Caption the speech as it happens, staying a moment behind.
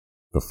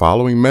The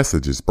following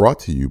message is brought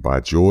to you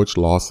by George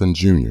Lawson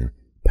Jr.,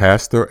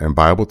 pastor and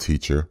Bible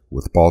teacher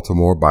with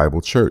Baltimore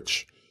Bible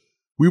Church.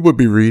 We will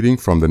be reading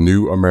from the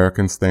New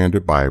American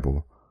Standard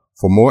Bible.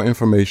 For more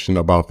information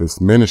about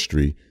this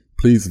ministry,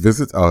 please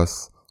visit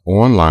us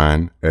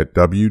online at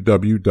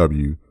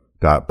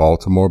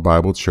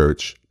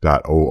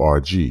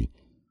www.baltimorebiblechurch.org.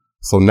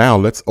 So now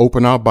let's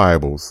open our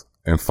Bibles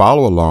and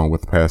follow along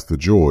with Pastor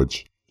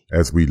George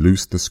as we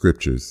loose the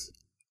scriptures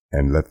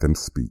and let them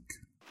speak.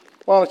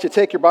 Why don't you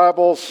take your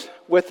Bibles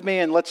with me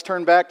and let's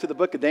turn back to the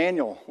book of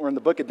Daniel. We're in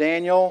the book of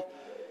Daniel,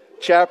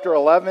 chapter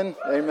 11.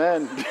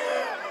 Amen.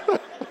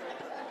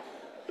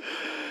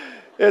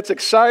 It's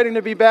exciting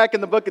to be back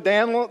in the book of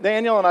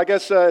Daniel, and I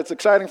guess it's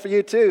exciting for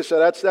you too, so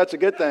that's a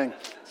good thing.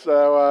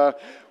 So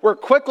we're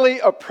quickly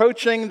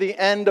approaching the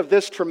end of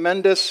this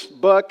tremendous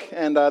book,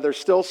 and there's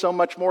still so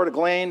much more to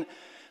glean.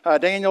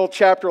 Daniel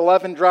chapter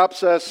 11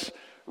 drops us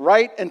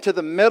right into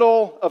the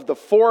middle of the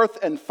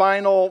fourth and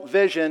final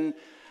vision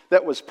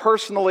that was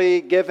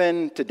personally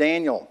given to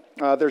Daniel.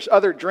 There's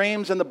other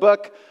dreams in the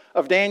book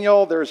of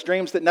Daniel. There's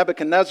dreams that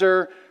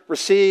Nebuchadnezzar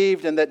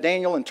received and that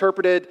Daniel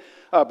interpreted.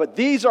 But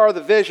these are the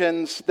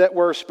visions that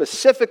were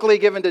specifically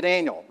given to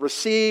Daniel,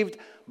 received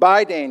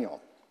by Daniel.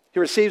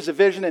 He receives a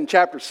vision in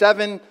chapter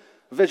 7,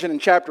 a vision in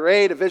chapter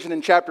 8, a vision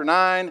in chapter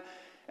 9.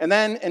 And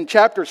then in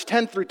chapters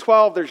 10 through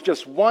 12, there's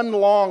just one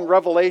long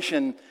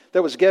revelation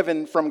that was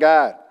given from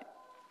God.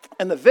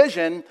 And the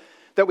vision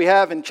that we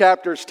have in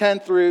chapters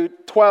 10 through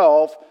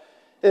 12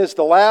 is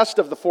the last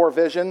of the four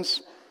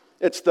visions.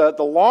 It's the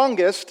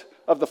longest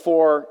of the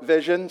four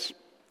visions.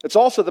 It's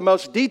also the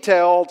most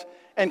detailed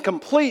and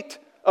complete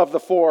of the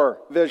four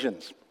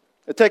visions.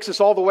 It takes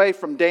us all the way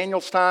from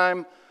Daniel's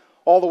time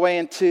all the way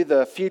into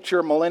the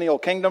future millennial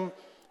kingdom,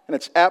 and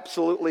it's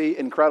absolutely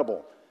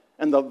incredible.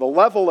 And the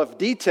level of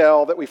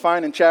detail that we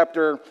find in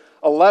chapter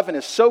 11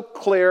 is so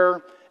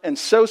clear and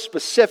so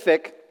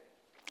specific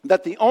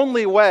that the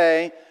only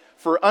way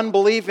for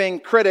unbelieving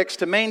critics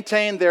to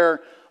maintain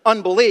their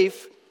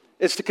unbelief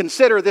is to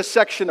consider this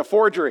section a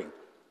forgery.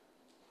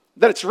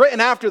 That it's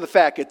written after the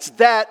fact. It's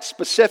that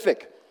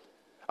specific.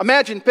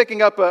 Imagine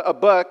picking up a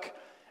book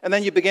and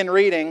then you begin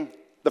reading.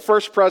 The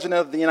first president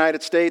of the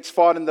United States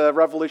fought in the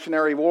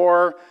Revolutionary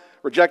War,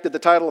 rejected the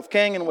title of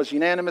king, and was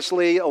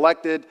unanimously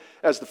elected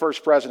as the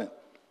first president.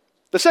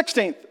 The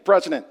 16th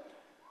president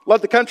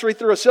led the country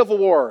through a civil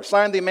war,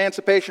 signed the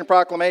Emancipation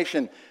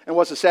Proclamation, and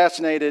was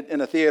assassinated in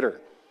a theater.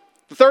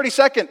 The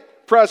 32nd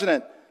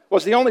president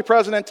was the only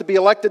president to be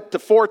elected to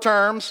 4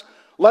 terms,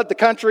 led the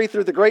country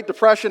through the Great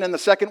Depression and the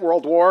Second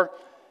World War.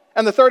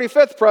 And the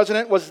 35th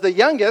president was the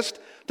youngest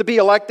to be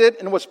elected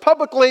and was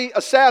publicly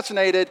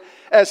assassinated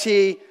as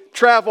he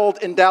traveled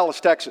in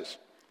Dallas, Texas.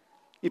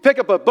 You pick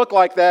up a book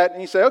like that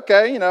and you say,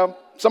 okay,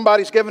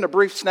 somebody's given a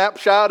brief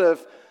snapshot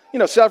of,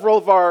 several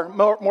of our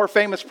more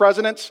famous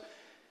presidents.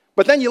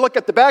 But then you look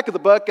at the back of the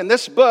book, and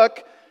this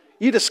book,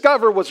 you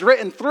discover, was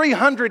written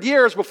 300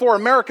 years before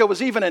America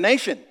was even a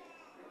nation.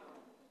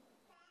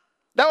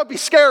 That would be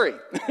scary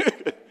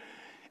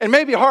and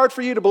maybe hard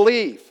for you to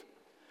believe.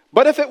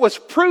 But if it was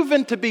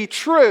proven to be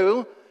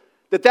true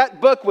that that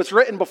book was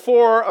written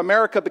before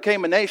America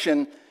became a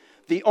nation,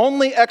 the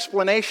only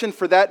explanation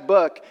for that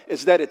book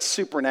is that it's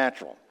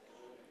supernatural.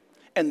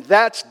 And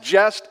that's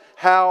just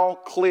how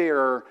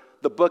clear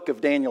the book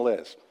of Daniel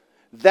is.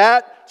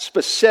 That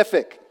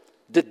specific.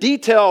 The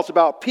details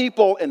about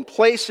people and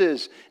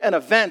places and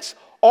events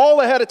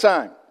all ahead of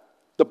time.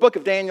 The book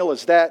of Daniel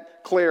is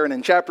that clear. And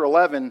in chapter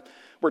 11,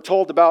 we're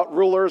told about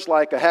rulers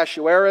like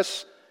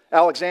Ahasuerus,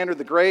 Alexander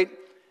the Great,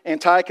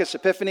 Antiochus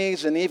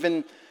Epiphanes, and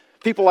even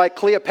people like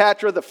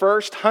Cleopatra the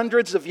First,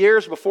 hundreds of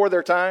years before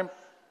their time.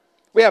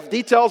 We have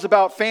details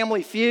about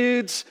family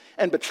feuds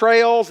and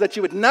betrayals that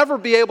you would never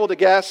be able to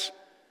guess.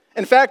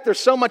 In fact, there's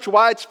so much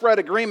widespread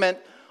agreement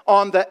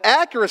on the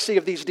accuracy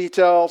of these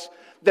details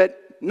that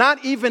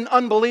not even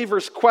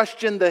unbelievers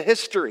question the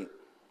history.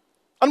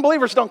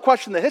 Unbelievers don't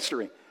question the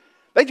history.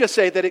 They just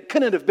say that it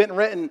couldn't have been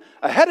written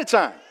ahead of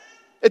time.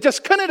 It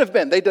just couldn't have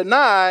been. They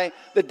deny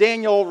that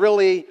Daniel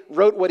really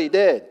wrote what he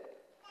did.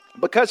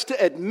 Because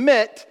to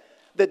admit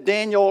that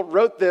Daniel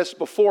wrote this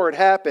before it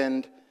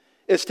happened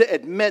is to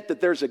admit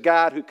that there's a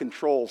God who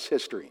controls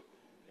history.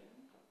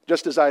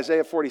 Just as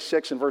Isaiah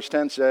 46 and verse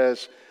 10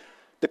 says,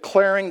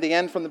 declaring the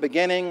end from the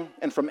beginning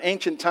and from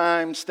ancient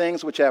times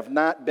things which have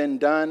not been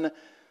done,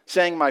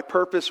 saying my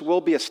purpose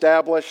will be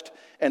established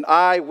and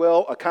I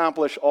will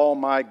accomplish all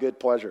my good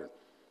pleasure.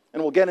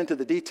 And we'll get into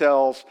the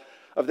details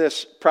of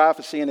this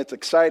prophecy and its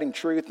exciting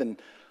truth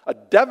and a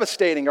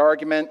devastating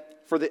argument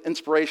for the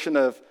inspiration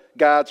of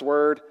God's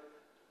word.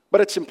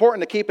 But it's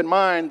important to keep in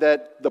mind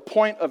that the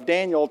point of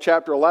Daniel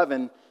chapter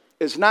 11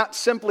 is not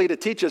simply to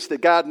teach us that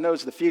God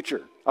knows the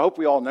future. I hope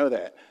we all know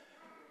that.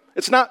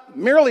 It's not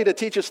merely to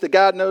teach us that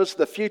God knows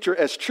the future,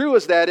 as true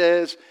as that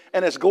is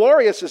and as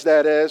glorious as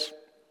that is.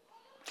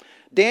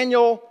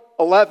 Daniel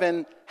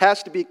 11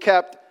 has to be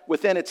kept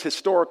within its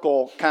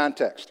historical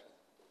context.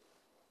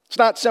 It's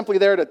not simply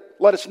there to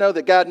let us know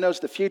that God knows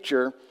the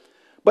future,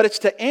 but it's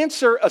to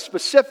answer a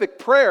specific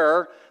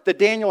prayer that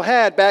Daniel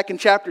had back in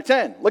chapter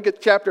 10. Look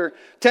at chapter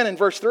 10 and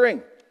verse 3.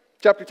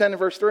 Chapter 10 and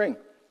verse 3.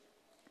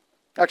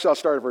 Actually, I'll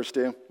start at verse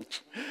 2.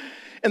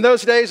 In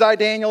those days, I,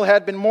 Daniel,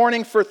 had been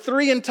mourning for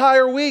 3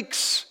 entire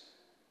weeks.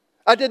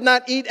 I did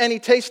not eat any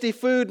tasty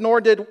food,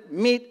 nor did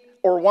meat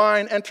or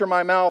wine enter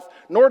my mouth,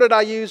 nor did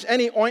I use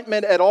any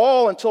ointment at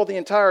all until the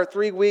entire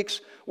 3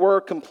 weeks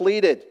were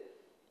completed.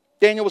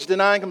 Daniel was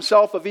denying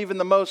himself of even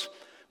the most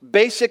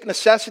basic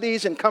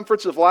necessities and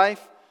comforts of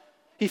life.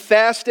 He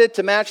fasted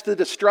to match the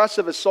distress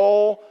of his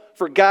soul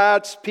for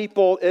God's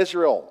people,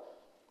 Israel.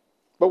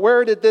 But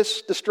where did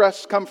this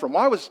distress come from?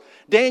 Why was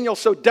Daniel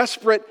so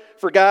desperate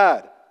for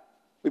God?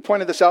 We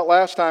pointed this out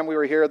last time we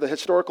were here. The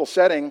historical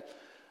setting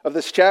of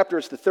this chapter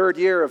is the 3rd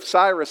year of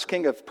Cyrus,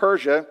 king of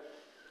Persia.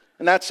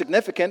 And that's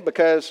significant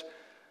because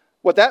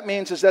what that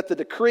means is that the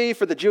decree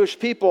for the Jewish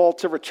people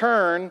to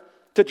return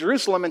to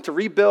Jerusalem and to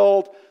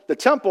rebuild the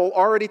temple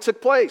already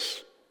took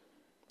place.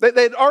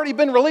 They'd already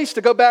been released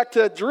to go back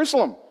to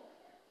Jerusalem.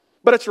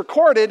 But it's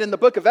recorded in the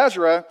book of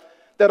Ezra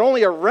that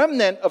only a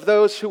remnant of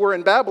those who were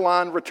in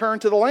Babylon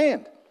returned to the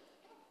land.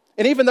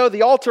 And even though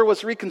the altar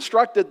was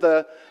reconstructed,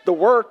 the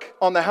work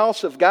on the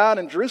house of God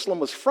in Jerusalem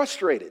was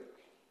frustrated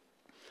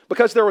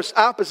because there was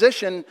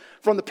opposition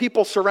from the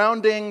people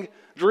surrounding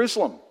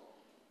Jerusalem.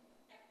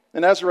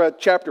 In Ezra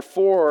chapter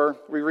 4,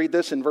 we read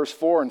this in verse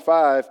 4 and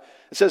 5.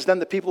 It says, "Then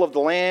the people of the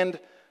land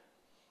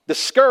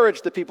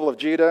discouraged the people of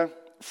Judah,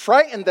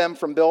 frightened them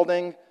from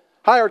building,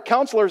 hired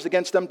counselors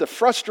against them to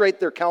frustrate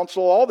their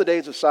counsel all the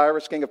days of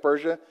Cyrus, king of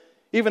Persia,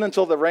 even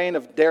until the reign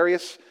of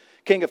Darius,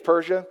 king of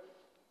Persia."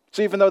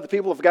 So even though the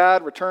people of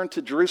God returned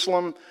to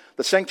Jerusalem,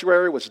 the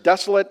sanctuary was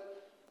desolate.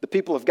 The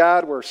people of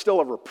God were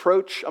still a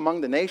reproach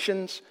among the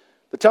nations.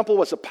 The temple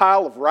was a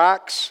pile of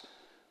rocks.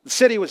 The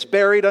city was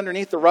buried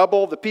underneath the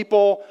rubble. The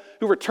people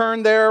who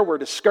returned there were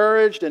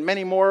discouraged, and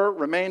many more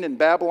remained in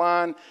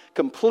Babylon,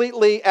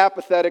 completely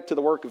apathetic to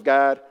the work of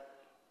God.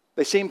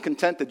 They seemed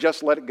content to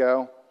just let it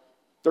go.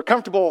 They're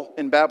comfortable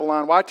in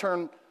Babylon. Why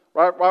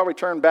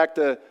return back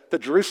to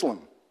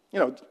Jerusalem?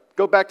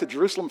 Go back to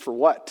Jerusalem for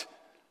what?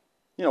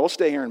 We'll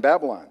stay here in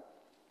Babylon.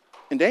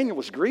 And Daniel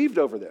was grieved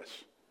over this.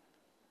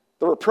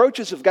 The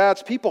reproaches of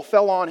God's people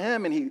fell on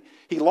him, and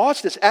he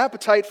lost his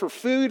appetite for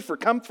food, for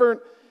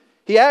comfort.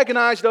 He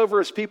agonized over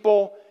his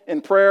people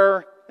in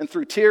prayer and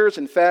through tears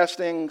and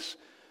fastings.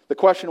 The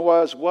question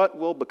was, what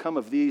will become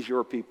of these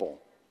your people?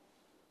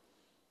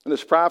 And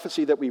this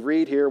prophecy that we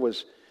read here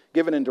was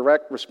given in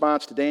direct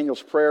response to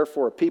Daniel's prayer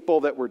for a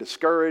people that were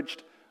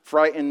discouraged,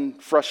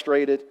 frightened,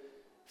 frustrated.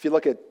 If you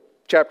look at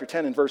chapter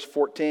 10 and verse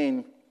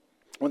 14,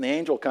 when the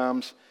angel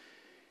comes,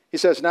 he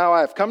says, "Now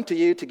I have come to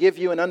you to give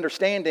you an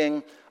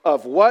understanding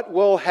of what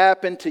will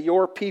happen to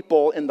your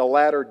people in the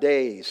latter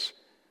days,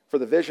 for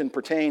the vision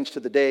pertains to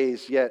the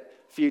days yet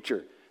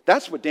future."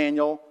 That's what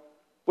Daniel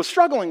was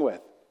struggling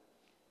with.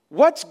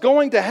 What's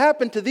going to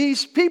happen to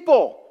these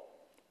people?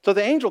 So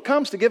the angel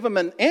comes to give him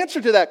an answer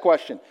to that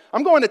question.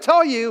 I'm going to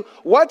tell you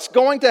what's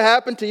going to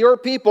happen to your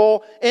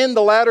people in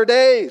the latter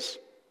days.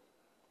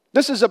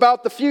 This is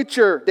about the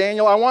future,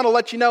 Daniel. I want to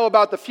let you know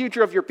about the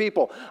future of your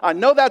people. I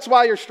know that's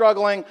why you're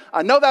struggling.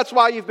 I know that's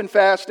why you've been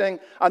fasting.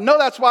 I know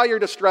that's why you're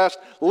distressed.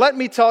 Let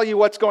me tell you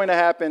what's going to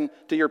happen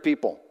to your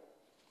people.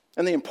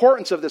 And the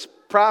importance of this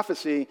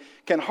prophecy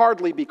can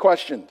hardly be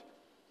questioned.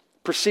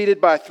 Preceded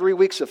by 3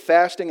 weeks of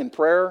fasting and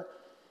prayer,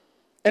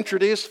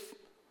 introduced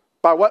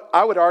by what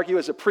I would argue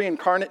is a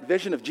pre-incarnate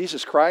vision of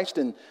Jesus Christ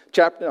in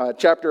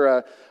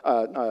chapter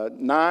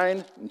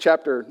 9 and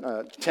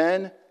chapter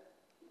 10.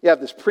 You have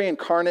this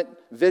pre-incarnate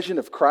vision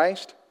of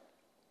Christ.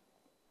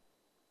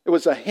 It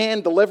was a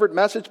hand-delivered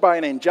message by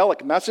an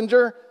angelic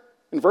messenger.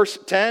 In verse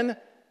 10,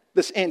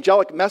 this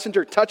angelic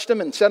messenger touched him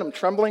and set him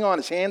trembling on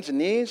his hands and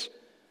knees.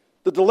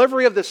 The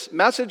delivery of this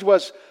message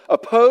was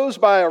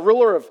opposed by a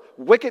ruler of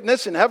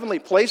wickedness in heavenly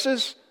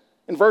places.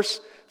 In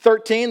verse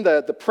 13,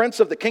 the prince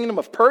of the kingdom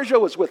of Persia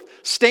was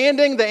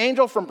withstanding the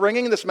angel from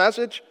bringing this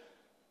message.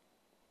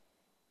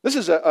 This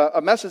is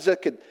a message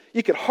that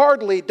you could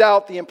hardly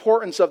doubt the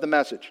importance of the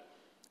message.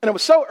 And it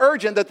was so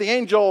urgent that the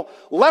angel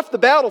left the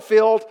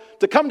battlefield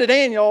to come to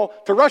Daniel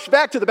to rush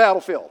back to the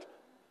battlefield.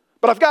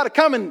 But I've got to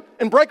come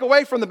and break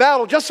away from the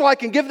battle just so I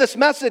can give this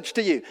message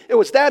to you. It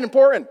was that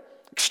important,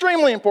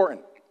 extremely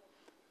important.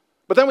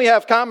 But then we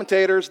have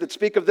commentators that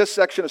speak of this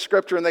section of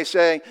Scripture and they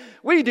say,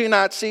 we do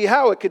not see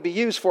how it could be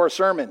used for a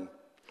sermon.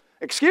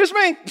 Excuse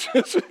me?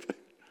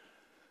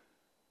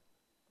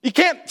 You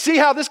can't see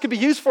how this could be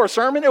used for a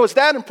sermon? It was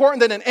that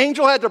important that an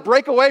angel had to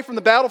break away from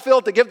the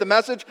battlefield to give the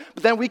message,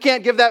 but then we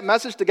can't give that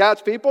message to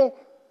God's people?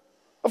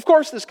 Of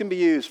course this can be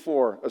used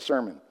for a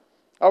sermon.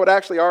 I would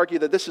actually argue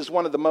that this is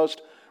one of the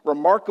most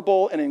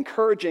remarkable and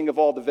encouraging of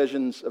all the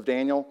visions of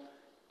Daniel,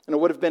 and it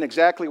would have been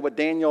exactly what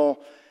Daniel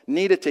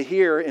needed to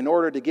hear in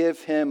order to give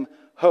him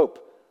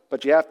hope.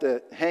 But you have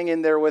to hang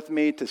in there with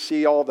me to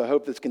see all the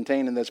hope that's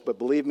contained in this, but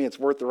believe me, it's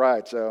worth the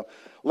ride. So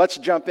let's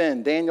jump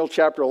in. Daniel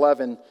chapter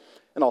 11.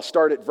 And I'll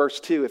start at verse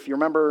 2. If you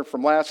remember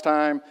from last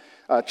time,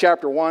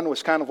 chapter 1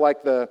 was kind of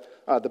like the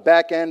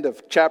back end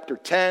of chapter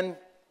 10.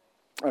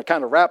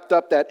 Kind of wrapped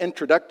up that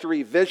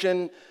introductory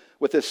vision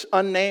with this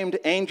unnamed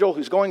angel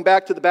who's going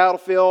back to the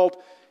battlefield.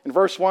 In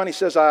verse 1, he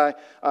says,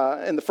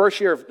 in the first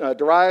year of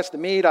Darius the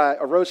Mede, I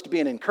arose to be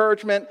an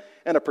encouragement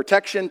and a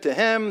protection to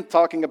him,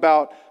 talking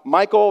about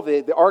Michael,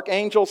 the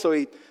archangel. So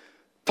he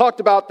talked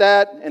about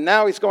that, and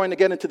now he's going to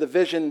get into the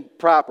vision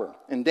proper.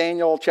 In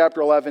Daniel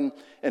chapter 11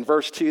 and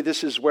verse 2,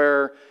 this is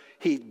where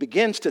he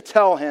begins to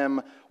tell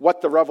him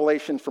what the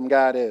revelation from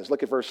God is.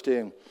 Look at verse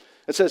 2.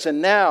 It says, "And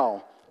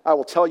now I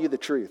will tell you the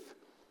truth.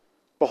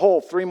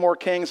 Behold, 3 more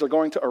kings are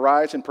going to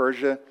arise in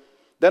Persia.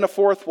 Then a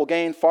fourth will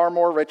gain far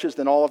more riches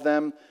than all of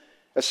them.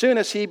 As soon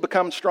as he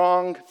becomes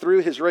strong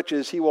through his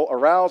riches, he will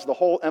arouse the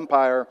whole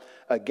empire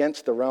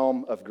against the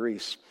realm of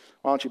Greece."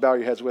 Why don't you bow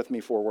your heads with me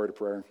for a word of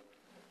prayer.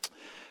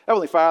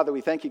 Heavenly Father,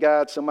 we thank you,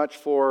 God, so much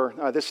for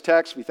this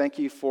text. We thank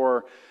you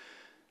for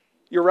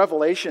your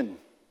revelation,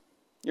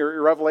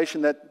 your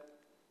revelation that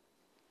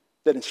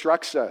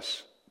instructs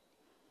us,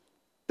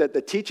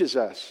 that teaches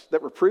us,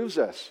 that reproves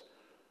us.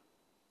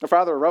 And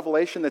Father, a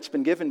revelation that's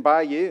been given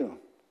by you.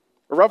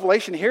 A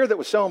revelation here that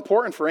was so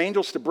important for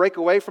angels to break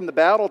away from the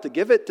battle, to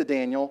give it to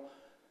Daniel.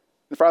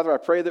 And Father, I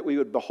pray that we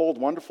would behold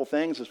wonderful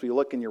things as we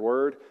look in your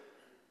word.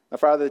 And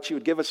Father, that you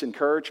would give us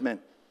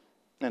encouragement.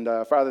 And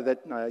Father,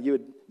 that you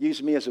would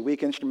use me as a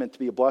weak instrument to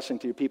be a blessing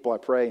to your people, I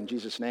pray in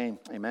Jesus' name.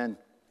 Amen.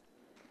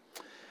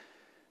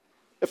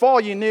 If all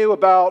you knew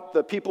about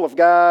the people of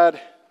God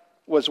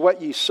was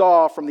what you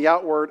saw from the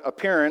outward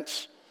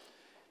appearance,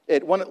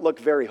 it wouldn't look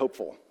very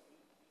hopeful.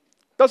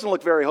 It doesn't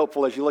look very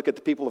hopeful as you look at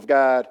the people of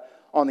God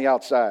on the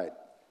outside.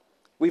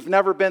 We've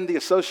never been the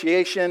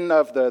association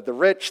of the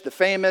rich, the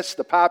famous,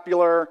 the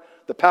popular,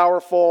 the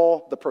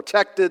powerful, the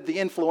protected, the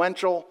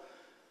influential.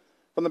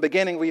 From the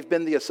beginning, we've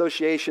been the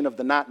association of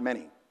the not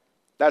many.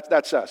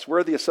 That's us.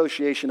 We're the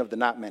association of the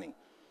not many.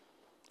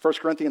 1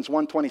 Corinthians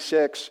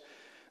 1:26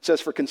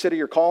 says, "For consider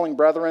your calling,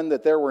 brethren,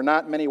 that there were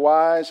not many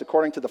wise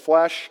according to the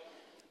flesh,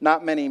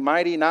 not many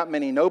mighty, not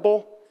many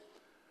noble.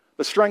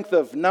 The strength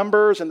of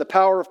numbers and the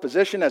power of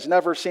position has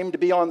never seemed to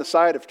be on the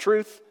side of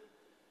truth."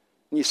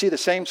 And you see the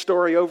same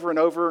story over and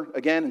over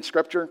again in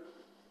Scripture.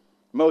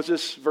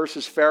 Moses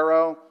versus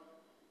Pharaoh,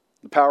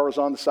 the power was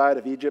on the side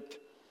of Egypt.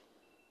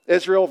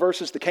 Israel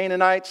versus the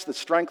Canaanites, the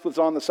strength was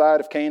on the side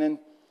of Canaan.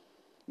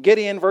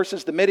 Gideon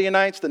versus the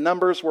Midianites, the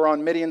numbers were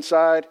on Midian's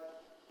side.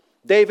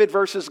 David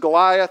versus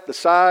Goliath, the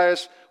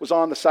size was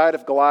on the side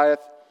of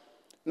Goliath.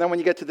 And then when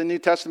you get to the New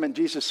Testament,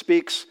 Jesus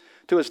speaks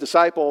to his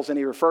disciples and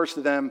he refers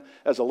to them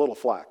as a little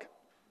flock.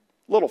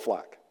 Little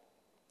flock.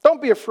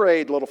 Don't be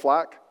afraid, little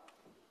flock.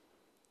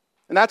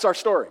 And that's our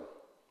story.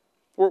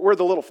 We're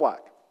the little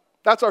flock.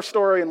 That's our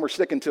story and we're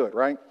sticking to it,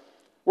 right?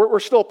 We're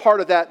still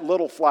part of that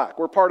little flock.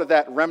 We're part of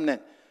that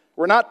remnant.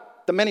 We're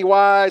not the many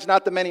wise,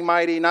 not the many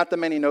mighty, not the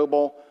many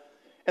noble.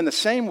 And the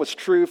same was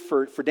true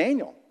for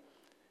Daniel.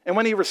 And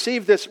when he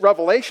received this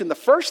revelation, the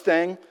first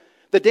thing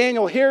that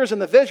Daniel hears in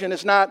the vision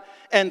is not,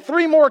 "And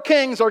 3 more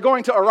kings are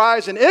going to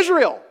arise in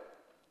Israel."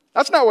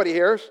 That's not what he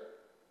hears.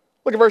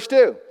 Look at verse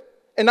 2.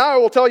 "And now I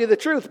will tell you the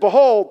truth.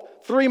 Behold,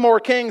 3 more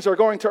kings are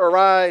going to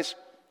arise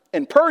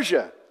in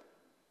Persia."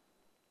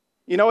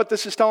 You know what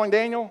this is telling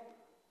Daniel?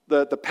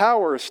 The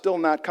power is still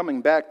not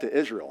coming back to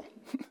Israel.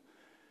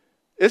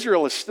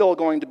 Israel is still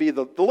going to be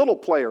the little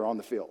player on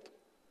the field.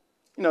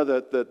 You know,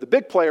 the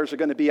big players are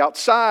going to be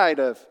outside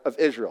of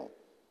Israel.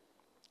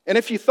 And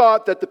if you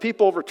thought that the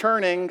people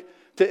returning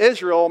to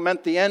Israel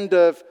meant the end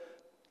of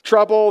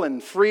trouble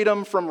and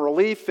freedom from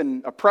relief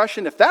and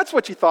oppression, if that's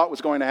what you thought was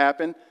going to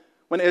happen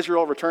when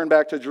Israel returned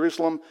back to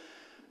Jerusalem,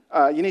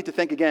 you need to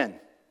think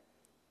again.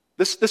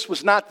 This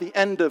was not the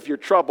end of your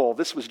trouble.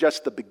 This was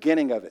just the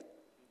beginning of it.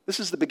 This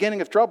is the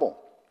beginning of trouble.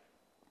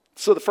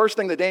 So the first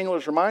thing that Daniel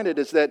is reminded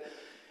is that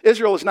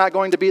Israel is not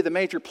going to be the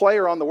major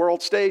player on the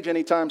world stage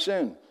anytime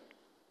soon.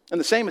 And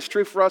the same is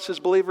true for us as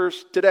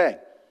believers today.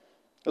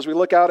 As we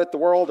look out at the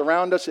world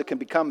around us, it can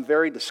become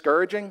very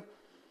discouraging.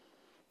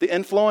 The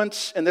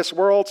influence in this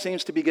world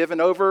seems to be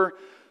given over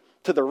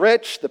to the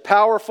rich, the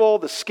powerful,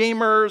 the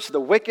schemers,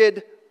 the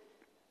wicked.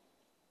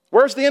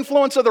 Where's the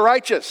influence of the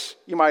righteous,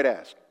 you might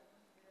ask?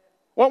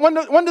 When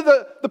do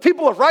the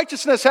people of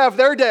righteousness have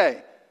their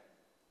day?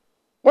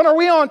 When are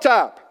we on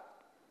top?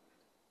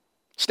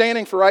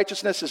 Standing for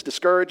righteousness is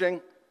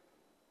discouraging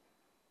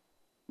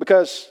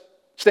because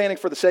standing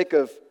for the sake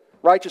of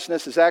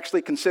righteousness is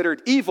actually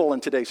considered evil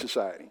in today's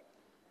society.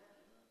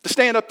 To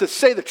stand up to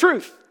say the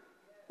truth.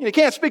 You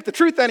can't speak the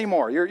truth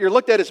anymore. You're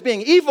looked at as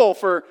being evil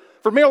for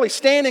merely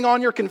standing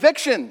on your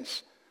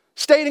convictions,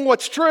 stating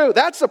what's true.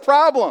 That's the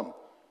problem.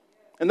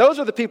 And those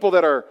are the people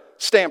that are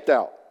stamped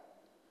out.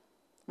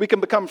 We can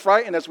become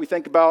frightened as we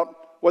think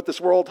about what this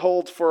world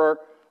holds for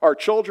our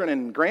children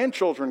and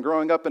grandchildren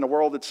growing up in a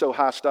world that's so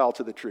hostile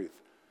to the truth.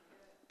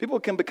 People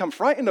can become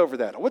frightened over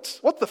that. What's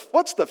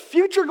the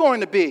future going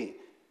to be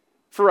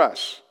for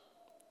us?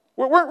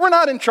 We're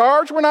not in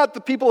charge. We're not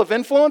the people of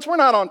influence. We're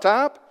not on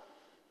top.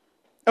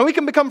 And we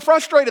can become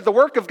frustrated. The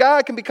work of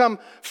God can become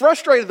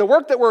frustrated. The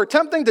work that we're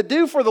attempting to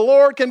do for the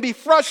Lord can be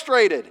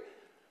frustrated.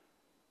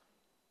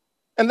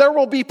 And there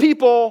will be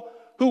people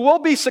who will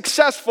be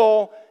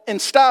successful in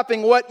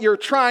stopping what you're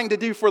trying to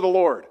do for the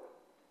Lord.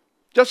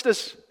 just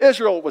as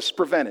Israel was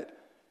prevented.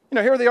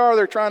 Here they are,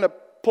 they're trying to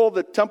pull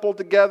the temple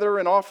together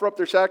and offer up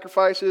their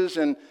sacrifices,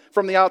 and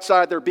from the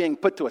outside they're being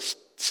put to a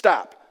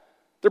stop.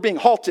 They're being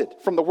halted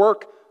from the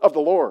work of the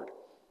Lord.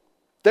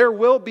 There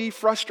will be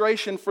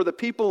frustration for the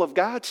people of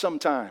God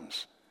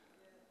sometimes.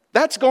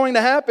 That's going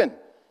to happen.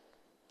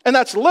 And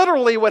that's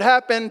literally what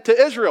happened to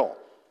Israel.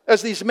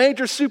 As these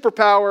major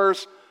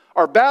superpowers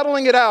are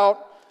battling it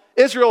out,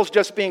 Israel's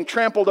just being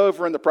trampled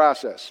over in the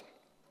process.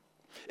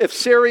 If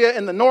Syria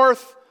in the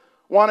north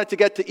wanted to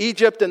get to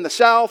Egypt in the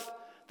south,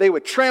 they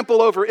would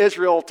trample over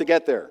Israel to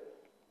get there.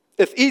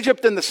 If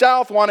Egypt in the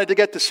south wanted to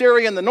get to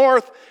Syria in the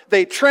north,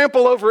 they'd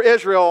trample over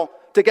Israel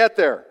to get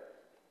there.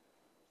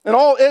 And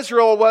all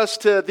Israel was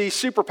to these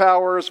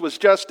superpowers was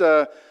just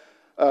a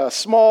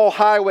small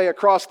highway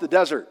across the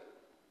desert.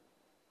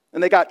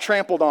 And they got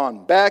trampled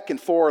on, back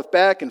and forth,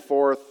 back and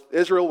forth.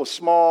 Israel was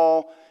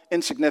small,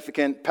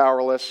 insignificant,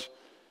 powerless.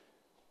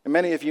 And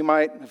many of you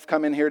might have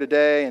come in here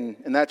today,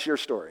 and that's your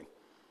story.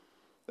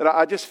 That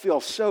I just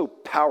feel so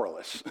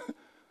powerless.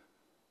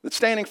 That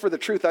standing for the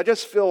truth, I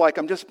just feel like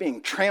I'm just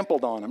being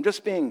trampled on. I'm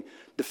just being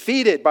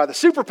defeated by the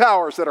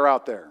superpowers that are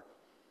out there.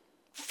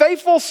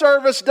 Faithful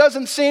service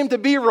doesn't seem to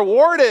be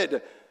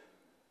rewarded.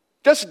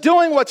 Just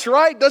doing what's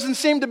right doesn't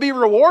seem to be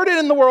rewarded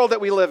in the world that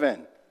we live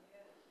in.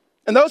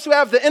 And those who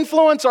have the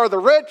influence are the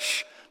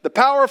rich, the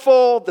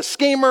powerful, the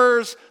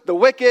schemers, the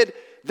wicked.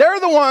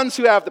 They're the ones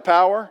who have the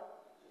power.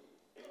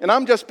 And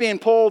I'm just being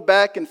pulled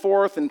back and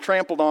forth and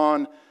trampled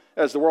on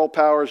as the world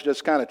powers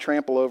just kind of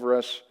trample over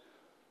us.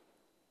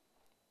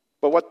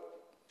 But what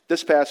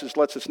this passage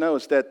lets us know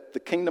is that the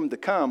kingdom to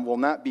come will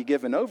not be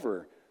given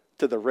over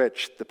to the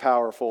rich, the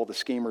powerful, the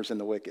schemers, and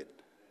the wicked.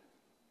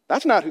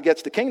 That's not who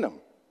gets the kingdom.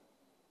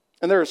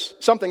 And there's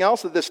something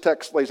else that this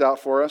text lays out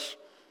for us,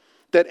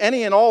 that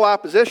any and all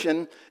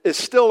opposition is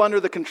still under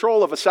the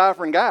control of a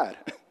sovereign God.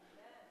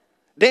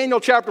 Daniel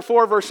chapter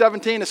 4, verse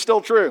 17 is still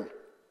true.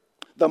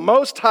 The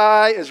Most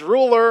High is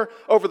ruler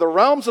over the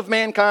realms of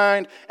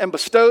mankind and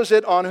bestows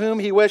it on whom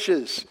he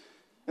wishes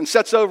and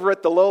sets over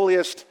it the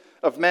lowliest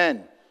of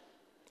men.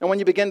 And when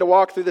you begin to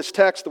walk through this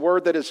text, the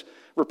word that is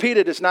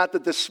repeated is not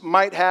that this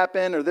might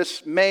happen or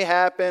this may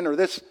happen or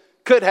this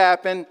could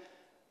happen.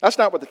 That's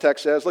not what the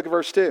text says. Look at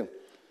verse 2.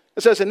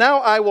 It says, "And now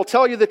I will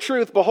tell you the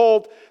truth.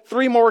 Behold,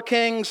 3 more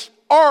kings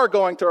are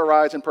going to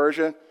arise in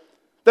Persia.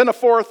 Then a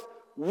fourth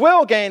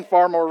will gain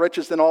far more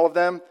riches than all of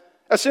them.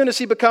 As soon as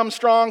he becomes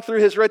strong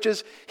through his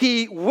riches,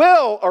 he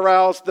will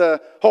arouse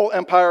the whole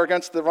empire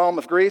against the realm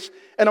of Greece.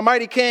 And a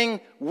mighty king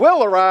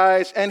will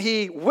arise, and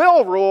he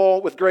will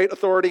rule with great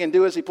authority and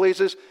do as he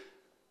pleases."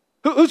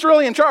 Who's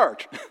really in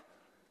charge?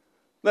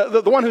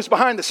 The one who's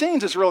behind the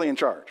scenes is really in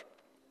charge.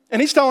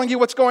 And he's telling you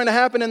what's going to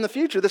happen in the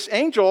future. This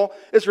angel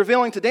is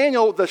revealing to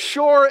Daniel the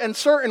sure and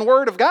certain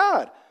word of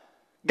God.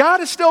 God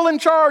is still in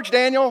charge,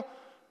 Daniel.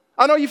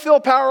 I know you feel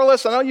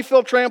powerless. I know you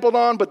feel trampled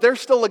on, but there's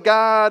still a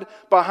God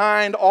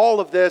behind all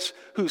of this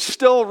who's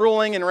still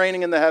ruling and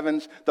reigning in the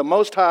heavens. The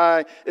Most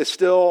High is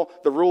still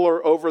the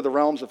ruler over the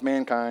realms of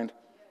mankind.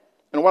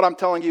 And what I'm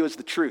telling you is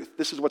the truth.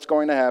 This is what's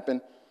going to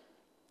happen.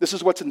 This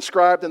is what's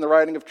inscribed in the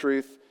writing of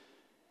truth.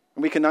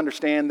 And we can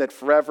understand that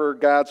forever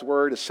God's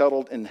word is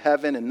settled in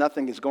heaven and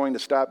nothing is going to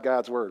stop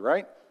God's word,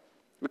 right?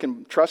 We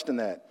can trust in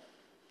that.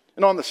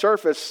 And on the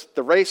surface,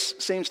 the race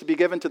seems to be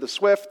given to the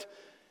swift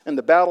and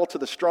the battle to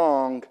the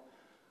strong.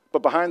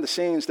 But behind the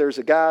scenes, there's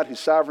a God who's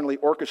sovereignly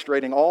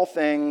orchestrating all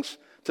things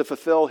to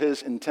fulfill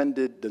his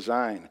intended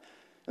design.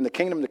 And the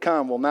kingdom to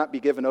come will not be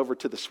given over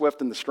to the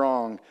swift and the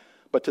strong,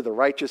 but to the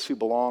righteous who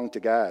belong to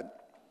God.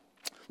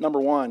 Number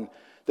 1,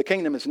 the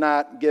kingdom is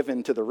not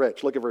given to the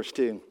rich. Look at verse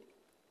 2.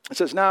 It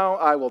says, "Now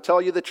I will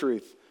tell you the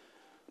truth.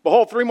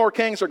 Behold, 3 more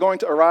kings are going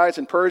to arise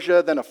in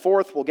Persia, then a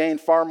fourth will gain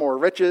far more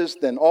riches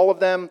than all of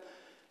them.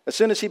 As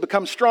soon as he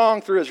becomes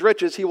strong through his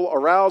riches, he will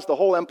arouse the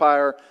whole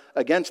empire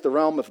against the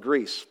realm of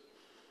Greece."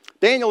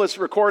 Daniel is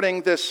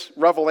recording this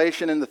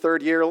revelation in the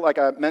 3rd year, like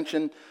I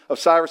mentioned, of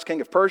Cyrus, king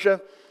of Persia.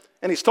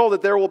 And he's told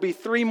that there will be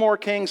 3 more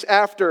kings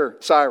after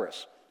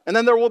Cyrus. And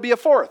then there will be a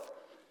fourth.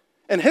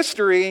 And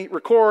history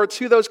records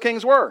who those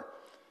kings were.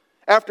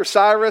 After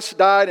Cyrus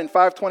died in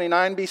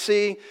 529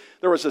 BC,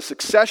 there was a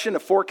succession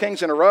of 4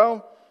 kings in a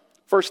row.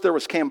 First there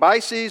was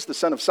Cambyses, the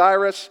son of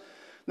Cyrus.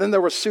 Then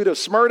there was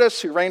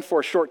Pseudo-Smyrtus, who reigned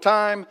for a short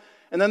time.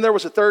 And then there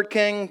was a 3rd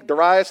king,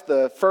 Darius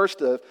the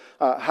first of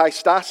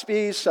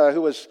Hystaspes,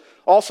 who was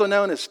also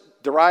known as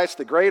Darius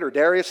the Great or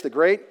Darius the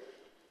Great.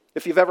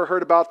 If you've ever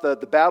heard about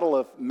the Battle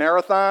of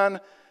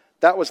Marathon,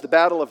 that was the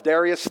Battle of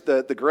Darius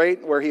the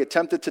Great, where he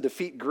attempted to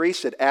defeat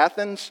Greece at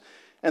Athens.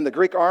 And the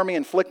Greek army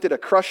inflicted a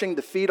crushing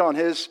defeat on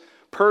his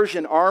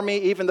Persian army,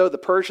 even though the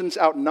Persians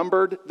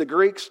outnumbered the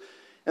Greeks.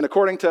 And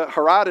according to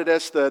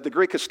Herodotus, the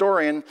Greek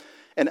historian,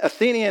 an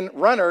Athenian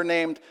runner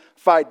named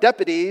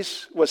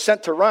Pheidippides was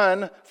sent to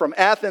run from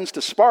Athens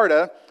to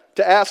Sparta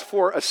to ask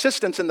for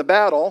assistance in the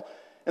battle.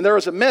 And there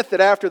was a myth that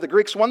after the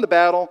Greeks won the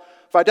battle,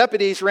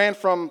 Pheidippides ran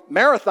from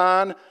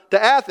Marathon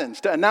to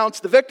Athens to announce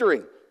the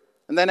victory.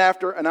 And then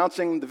after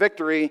announcing the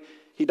victory,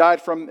 he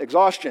died from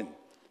exhaustion.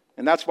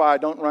 And that's why I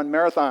don't run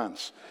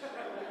marathons.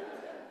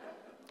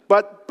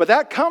 But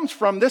that comes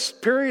from this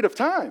period of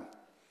time.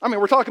 I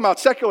mean, we're talking about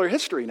secular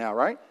history now,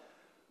 right?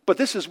 But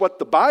this is what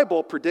the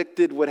Bible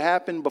predicted would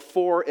happen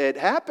before it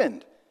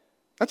happened.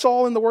 That's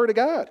all in the Word of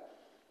God.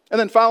 And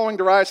then following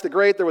Darius the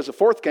Great, there was a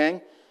fourth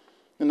king.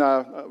 And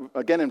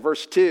again in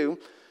verse 2,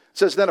 it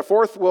says, then a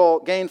fourth will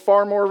gain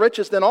far more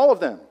riches than all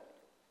of them.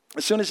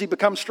 As soon as he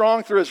becomes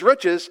strong through his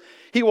riches,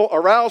 he will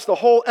arouse the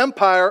whole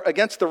empire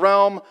against the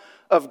realm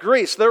of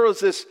Greece. There was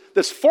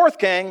this fourth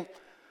king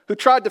who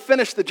tried to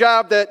finish the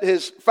job that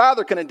his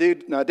father couldn't do.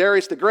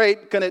 Darius the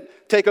Great couldn't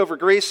take over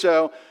Greece.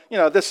 So,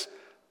 this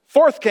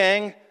fourth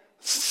king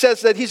says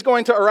that he's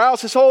going to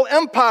arouse his whole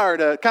empire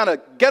to kind of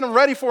get him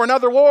ready for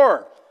another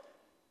war.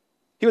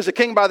 He was a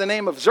king by the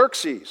name of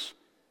Xerxes,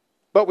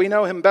 but we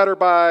know him better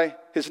by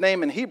his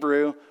name in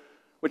Hebrew,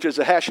 which is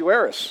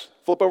Ahasuerus.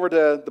 Flip over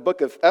to the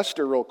book of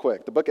Esther real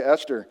quick. The book of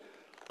Esther.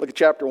 Look at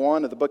chapter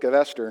 1 of the book of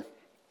Esther.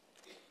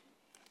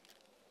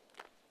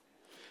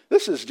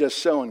 This is just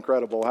so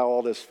incredible how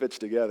all this fits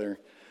together.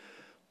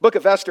 Book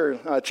of Esther,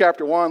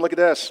 chapter 1. Look at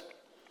this.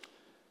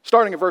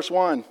 Starting at verse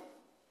 1.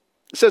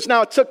 It says,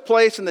 now it took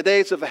place in the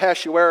days of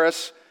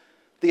Ahasuerus,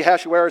 the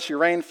Ahasuerus who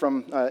reigned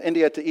from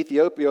India to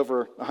Ethiopia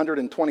over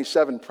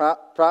 127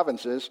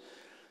 provinces.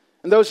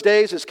 In those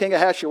days, as King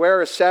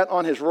Ahasuerus sat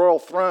on his royal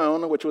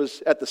throne, which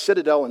was at the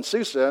citadel in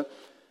Susa,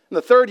 in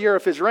the third year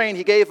of his reign,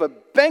 he gave a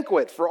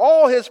banquet for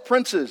all his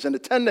princes and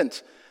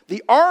attendants,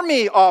 the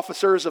army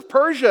officers of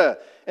Persia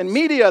and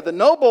Media, the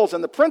nobles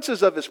and the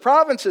princes of his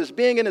provinces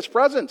being in his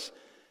presence.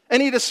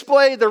 And he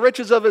displayed the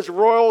riches of his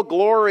royal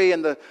glory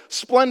and the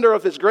splendor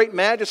of his great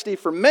majesty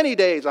for many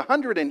days,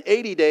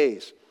 180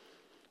 days.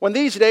 When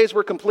these days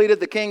were completed,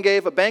 the king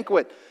gave a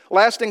banquet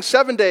lasting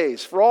 7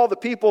 days for all the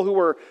people who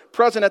were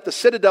present at the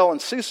citadel in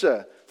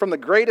Susa, from the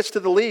greatest to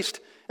the least,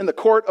 in the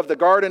court of the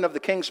garden of the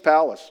king's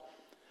palace.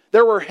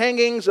 There were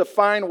hangings of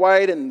fine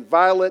white and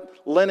violet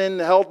linen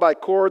held by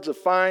cords of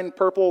fine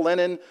purple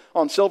linen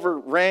on silver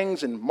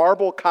rings, and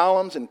marble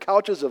columns and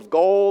couches of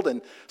gold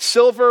and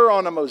silver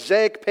on a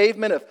mosaic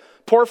pavement of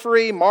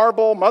porphyry,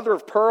 marble, mother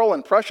of pearl,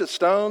 and precious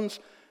stones.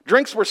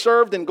 Drinks were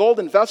served in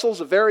golden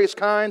vessels of various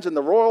kinds, and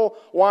the royal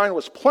wine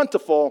was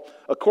plentiful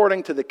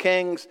according to the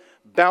king's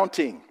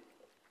bounty.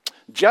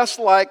 Just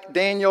like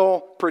Daniel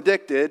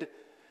predicted,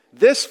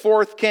 this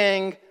fourth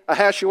king,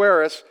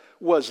 Ahasuerus,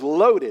 was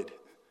loaded.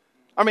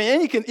 I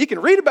mean, and you can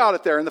read about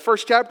it there in the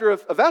first chapter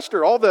of Esther.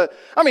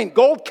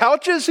 Gold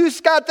couches, who's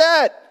got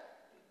that?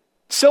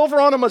 Silver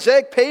on a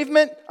mosaic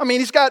pavement.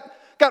 He's got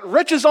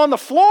riches on the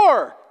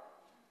floor.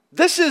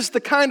 This is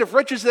the kind of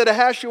riches that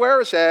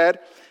Ahasuerus had.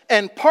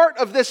 And part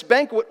of this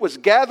banquet was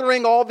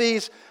gathering all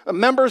these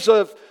members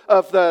of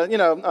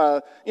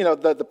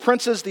the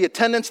princes, the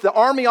attendants, the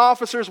army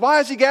officers. Why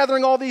is he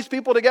gathering all these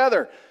people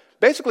together?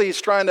 Basically,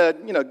 he's trying to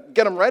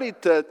get them ready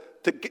to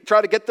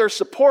try to get their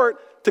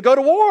support to go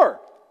to war.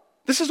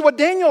 This is what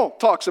Daniel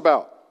talks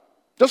about.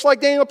 Just like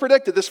Daniel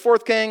predicted, this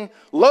fourth king,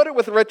 loaded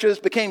with riches,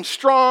 became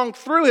strong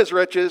through his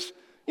riches.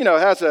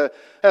 Has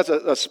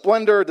a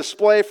splendor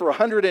display for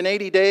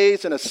 180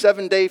 days and a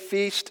 7-day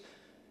feast.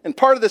 And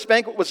part of this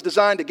banquet was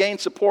designed to gain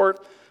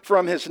support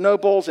from his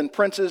nobles and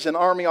princes and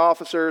army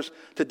officers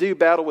to do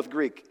battle with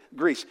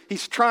Greece.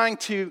 He's trying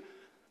to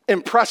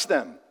impress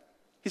them.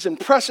 He's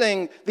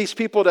impressing these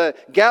people to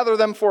gather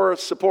them for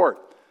support.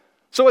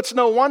 So it's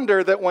no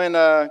wonder that when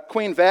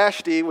Queen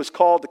Vashti was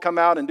called to come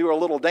out and do a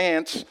little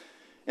dance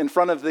in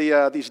front of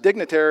these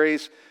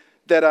dignitaries,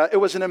 that it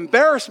was an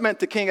embarrassment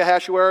to King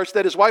Ahasuerus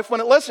that his wife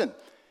wouldn't listen.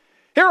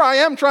 Here I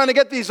am trying to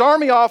get these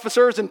army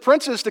officers and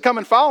princes to come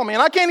and follow me,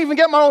 and I can't even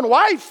get my own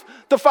wife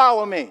to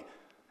follow me.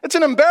 It's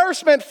an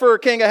embarrassment for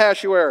King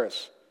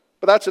Ahasuerus.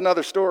 But that's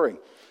another story.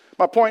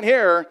 My point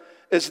here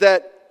is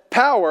that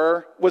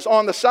power was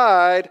on the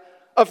side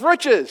of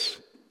riches.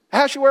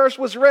 Ahasuerus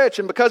was rich,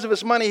 and because of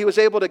his money, he was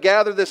able to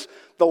gather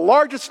the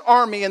largest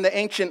army in the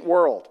ancient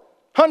world.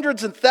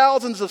 Hundreds and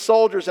thousands of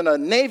soldiers and a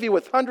navy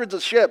with hundreds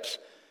of ships.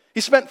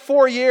 He spent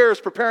 4 years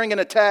preparing an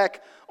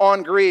attack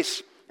on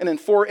Greece. And in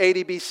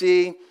 480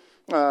 BC,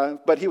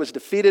 but he was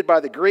defeated by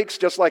the Greeks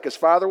just like his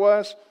father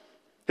was.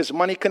 His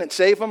money couldn't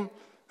save him.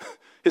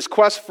 His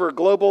quest for a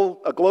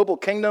global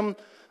kingdom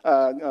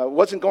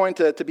wasn't going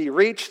to be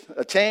reached,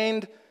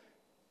 attained.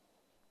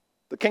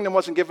 The kingdom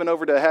wasn't given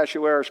over to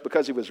Ahasuerus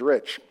because he was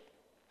rich.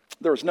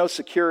 There was no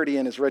security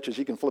in his riches.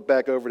 You can flip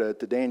back over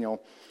to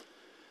Daniel.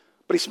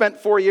 But he spent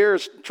 4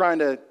 years trying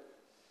to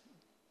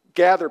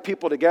gather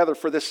people together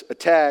for this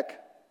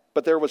attack,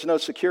 but there was no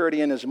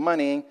security in his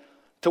money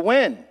to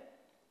win.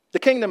 The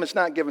kingdom is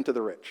not given to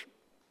the rich.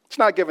 It's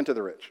not given to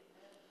the rich.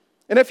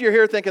 And if you're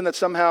here thinking that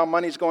somehow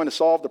money's going to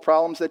solve the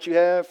problems that you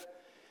have,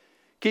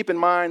 keep in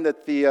mind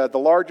that the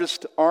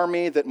largest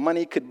army that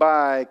money could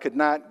buy could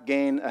not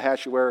gain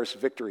Ahasuerus'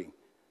 victory.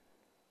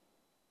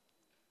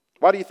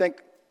 Why do you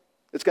think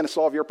it's going to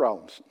solve your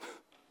problems?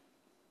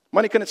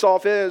 Money couldn't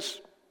solve his.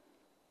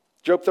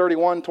 Job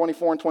 31,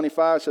 24 and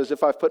 25 says,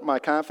 if I've put my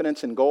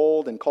confidence in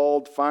gold and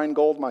called fine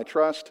gold my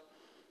trust,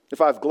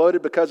 if I've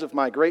gloated because of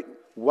my great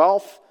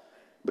wealth,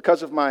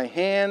 because of my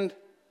hand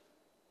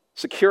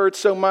secured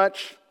so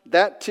much,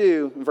 that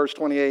too, in verse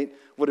 28,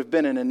 would have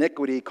been an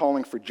iniquity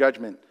calling for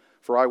judgment,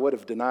 for I would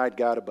have denied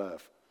God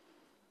above.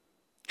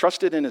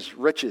 Trusted in his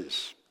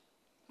riches.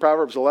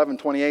 Proverbs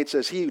 11:28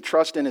 says, he who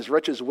trusts in his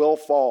riches will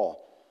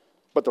fall,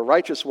 but the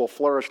righteous will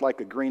flourish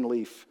like a green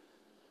leaf.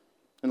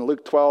 In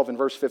Luke 12 and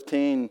verse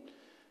 15,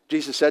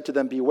 Jesus said to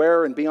them,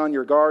 beware and be on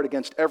your guard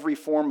against every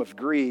form of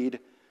greed,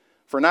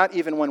 for not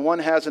even when one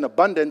has an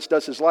abundance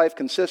does his life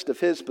consist of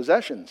his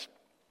possessions.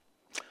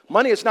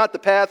 Money is not the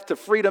path to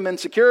freedom and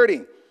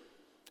security.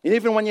 And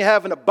even when you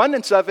have an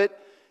abundance of it,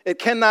 it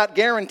cannot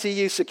guarantee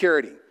you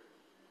security.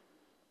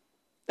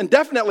 And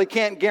definitely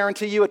can't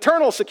guarantee you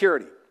eternal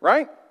security,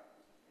 right?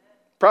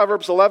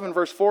 Proverbs 11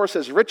 verse 4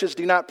 says, riches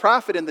do not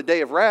profit in the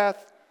day of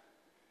wrath.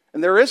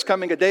 And there is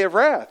coming a day of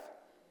wrath.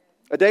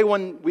 A day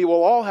when we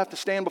will all have to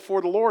stand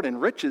before the Lord,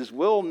 and riches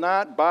will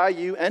not buy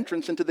you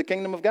entrance into the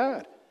kingdom of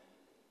God.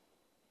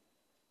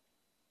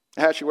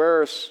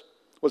 Ahasuerus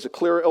was a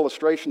clear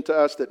illustration to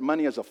us that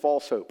money is a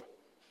false hope.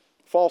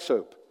 False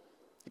hope.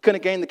 He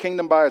couldn't gain the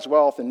kingdom by his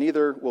wealth, and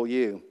neither will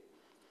you.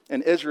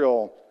 And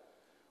Israel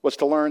was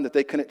to learn that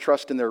they couldn't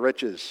trust in their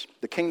riches.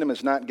 The kingdom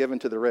is not given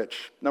to the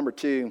rich. Number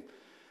 2,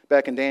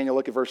 back in Daniel,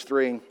 look at verse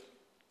 3.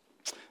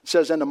 It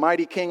says, and the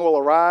mighty king will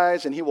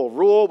arise, and he will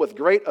rule with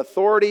great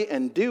authority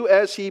and do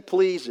as he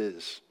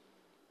pleases.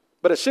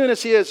 But as soon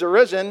as he has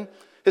arisen,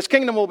 his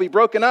kingdom will be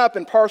broken up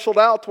and parceled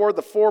out toward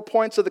the 4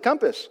 points of the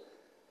compass.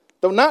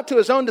 Though not to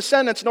his own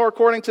descendants, nor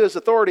according to his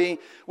authority,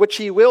 which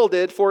he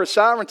wielded, for his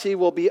sovereignty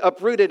will be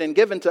uprooted and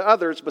given to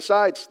others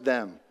besides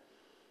them.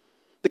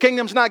 The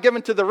kingdom's not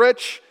given to the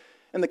rich,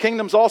 and the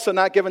kingdom's also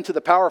not given to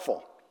the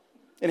powerful.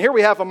 And here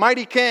we have a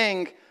mighty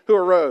king who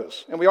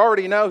arose. And we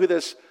already know who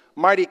this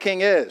mighty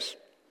king is.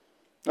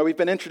 Now, we've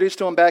been introduced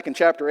to him back in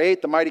chapter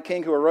 8. The mighty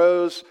king who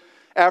arose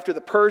after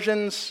the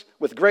Persians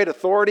with great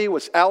authority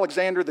was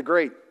Alexander the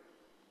Great.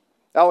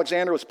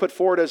 Alexander was put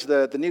forward as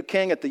the new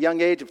king at the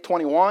young age of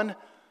 21.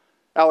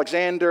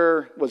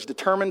 Alexander was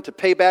determined to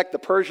pay back the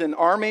Persian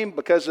army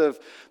because of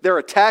their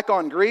attack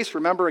on Greece.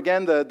 Remember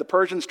again, the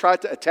Persians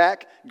tried to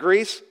attack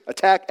Greece,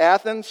 attack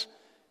Athens.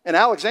 And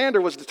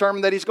Alexander was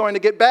determined that he's going to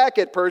get back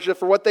at Persia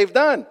for what they've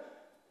done.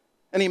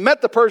 And he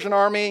met the Persian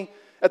army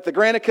at the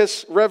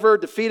Granicus River,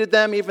 defeated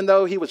them even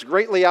though he was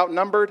greatly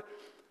outnumbered.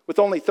 With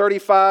only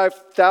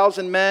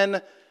 35,000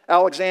 men,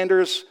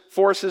 Alexander's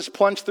forces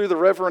plunged through the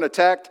river and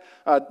attacked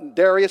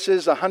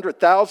Darius's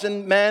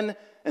 100,000 men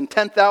and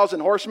 10,000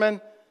 horsemen.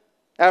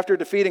 After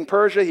defeating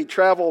Persia, he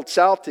traveled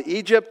south to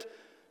Egypt,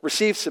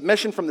 received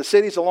submission from the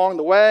cities along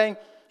the way.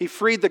 He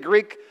freed the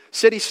Greek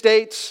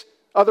city-states,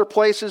 other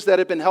places that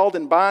had been held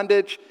in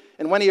bondage.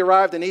 And when he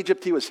arrived in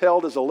Egypt, he was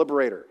hailed as a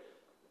liberator.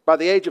 By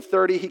the age of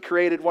 30, he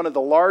created one of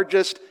the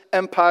largest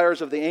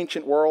empires of the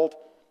ancient world,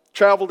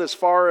 traveled as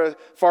far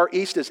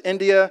east as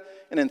India,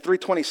 and in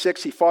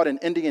 326, he fought an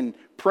Indian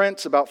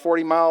prince about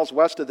 40 miles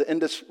west of the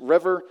Indus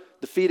River,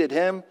 defeated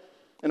him.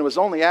 And it was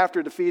only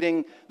after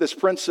defeating this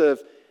prince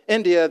of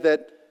India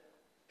that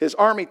his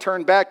army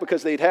turned back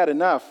because they'd had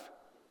enough.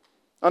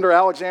 Under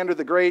Alexander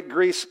the Great,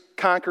 Greece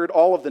conquered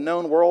all of the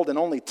known world in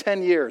only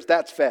 10 years.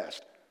 That's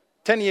fast.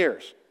 10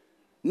 years.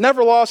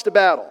 Never lost a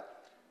battle.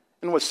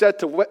 And was said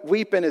to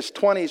weep in his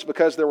 20s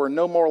because there were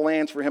no more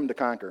lands for him to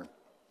conquer.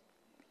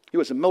 He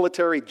was a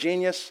military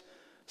genius,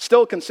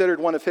 still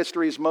considered one of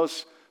history's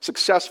most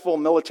successful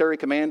military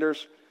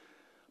commanders.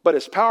 But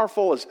as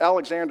powerful as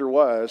Alexander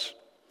was,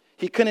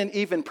 he couldn't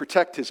even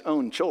protect his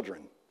own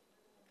children.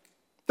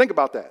 Think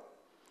about that.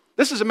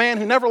 This is a man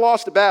who never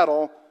lost a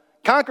battle,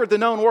 conquered the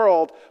known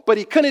world, but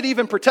he couldn't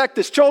even protect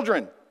his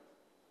children.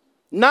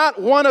 Not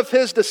one of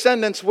his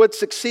descendants would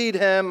succeed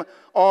him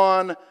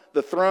on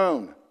the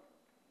throne.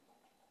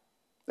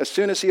 As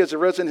soon as he has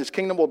arisen, his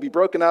kingdom will be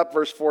broken up,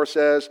 verse 4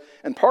 says,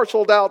 and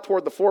parceled out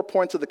toward the 4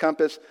 points of the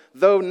compass,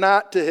 though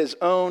not to his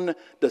own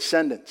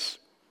descendants.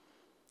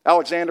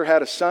 Alexander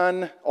had a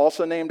son,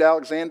 also named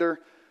Alexander,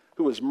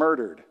 who was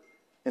murdered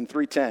in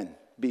 310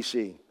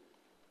 BC.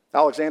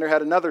 Alexander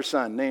had another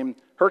son named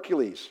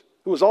Hercules,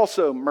 who was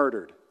also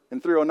murdered in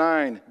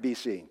 309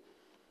 BC.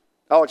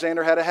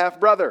 Alexander had a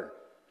half-brother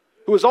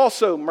who was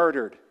also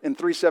murdered in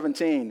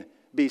 317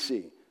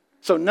 BC.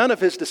 So none of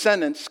his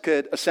descendants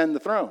could ascend the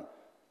throne.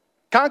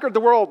 Conquered the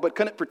world, but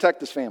couldn't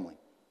protect his family.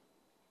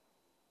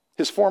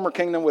 His former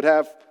kingdom would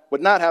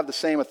not have the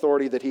same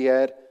authority that he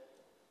had.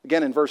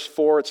 Again, in verse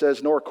 4, it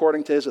says, nor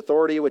according to his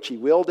authority which he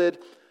wielded,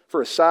 for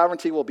his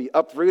sovereignty will be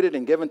uprooted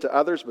and given to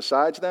others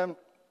besides them.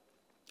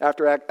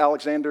 After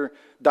Alexander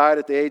died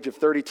at the age of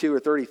 32 or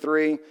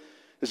 33,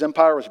 his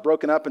empire was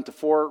broken up into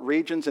 4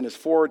 regions, and his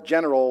 4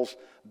 generals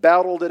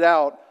battled it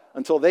out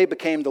until they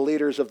became the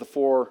leaders of the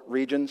 4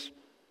 regions.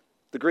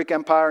 The Greek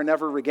Empire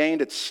never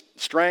regained its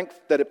strength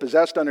that it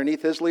possessed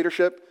underneath his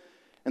leadership,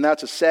 and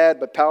that's a sad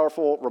but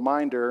powerful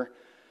reminder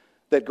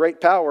that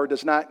great power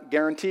does not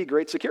guarantee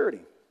great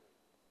security.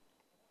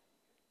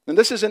 And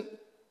isn't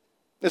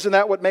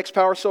that what makes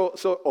power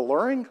so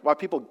alluring? Why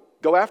people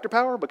go after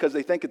power? Because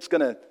they think it's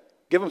going to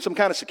give them some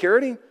kind of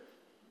security?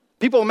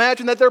 People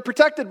imagine that they're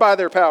protected by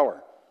their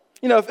power.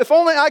 If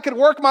only I could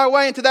work my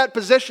way into that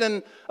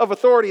position of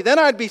authority, then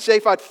I'd be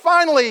safe. I'd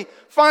finally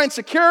find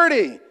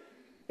security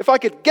if I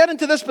could get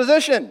into this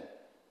position.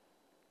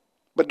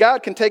 But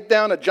God can take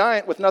down a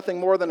giant with nothing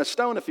more than a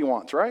stone if he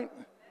wants, right?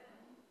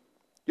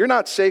 You're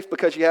not safe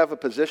because you have a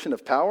position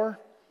of power.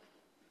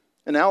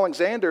 And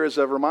Alexander is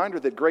a reminder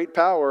that great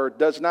power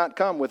does not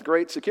come with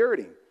great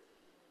security.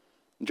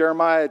 In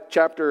Jeremiah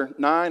chapter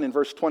 9 and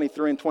verse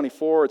 23 and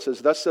 24, it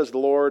says, "Thus says the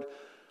Lord,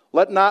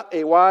 let not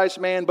a wise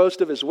man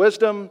boast of his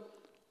wisdom,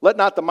 let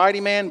not the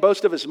mighty man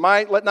boast of his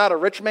might, let not a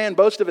rich man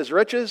boast of his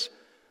riches,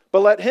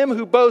 but let him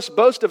who boasts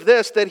boast of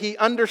this, that he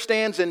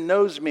understands and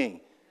knows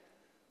me,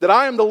 that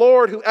I am the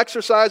Lord who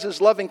exercises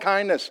loving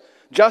kindness,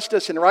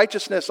 justice, and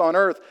righteousness on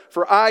earth,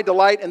 for I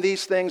delight in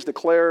these things,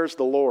 declares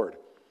the Lord."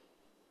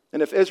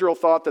 And if Israel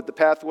thought that the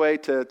pathway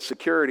to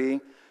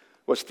security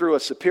was through a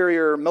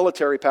superior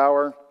military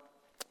power,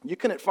 you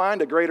couldn't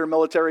find a greater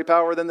military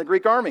power than the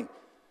Greek army.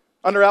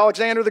 Under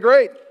Alexander the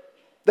Great,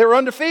 they were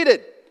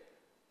undefeated.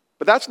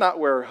 But that's not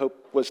where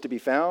hope was to be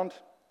found.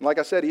 And like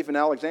I said, even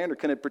Alexander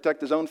couldn't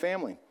protect his own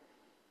family.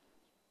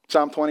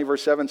 Psalm 20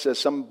 verse 7 says,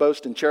 "Some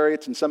boast in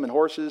chariots and some in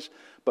horses,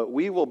 but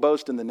we will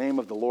boast in the name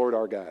of the Lord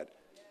our God."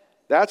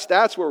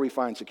 That's where we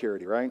find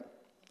security, right?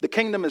 The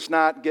kingdom is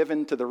not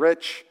given to the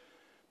rich.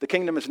 The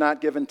kingdom is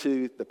not given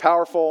to the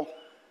powerful.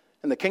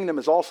 And the kingdom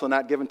is also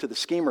not given to the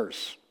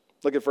schemers.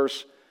 Look at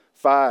verse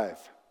 5.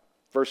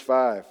 Verse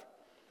 5.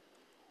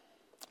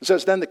 It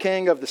says, "Then the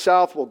king of the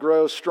south will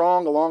grow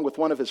strong along with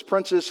one of his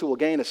princes who will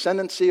gain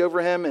ascendancy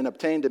over him and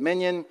obtain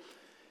dominion.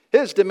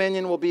 His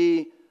dominion will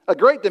be a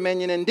great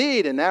dominion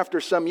indeed, and after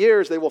some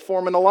years they will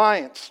form an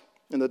alliance.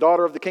 And the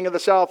daughter of the king of the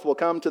south will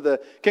come to the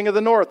king of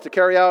the north to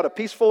carry out a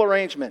peaceful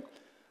arrangement.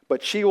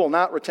 But she will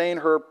not retain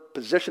her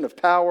position of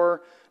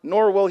power,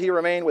 nor will he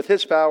remain with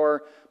his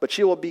power, but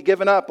she will be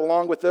given up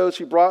along with those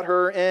who brought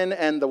her in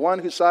and the one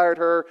who sired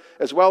her,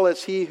 as well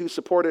as he who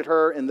supported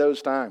her in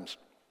those times."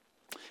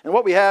 And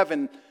what we have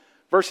in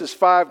verses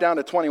 5 down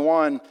to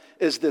 21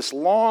 is this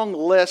long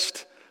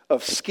list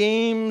of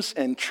schemes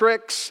and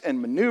tricks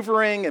and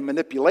maneuvering and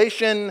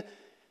manipulation,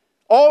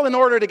 all in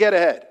order to get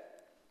ahead.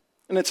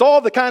 And it's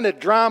all the kind of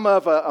drama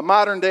of a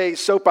modern-day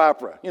soap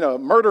opera, a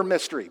murder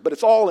mystery, but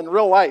it's all in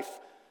real life.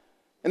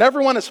 And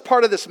everyone is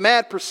part of this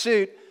mad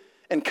pursuit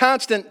and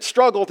constant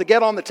struggle to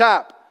get on the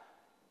top.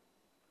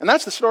 And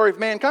that's the story of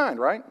mankind,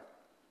 right?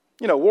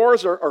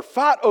 Wars are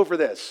fought over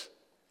this.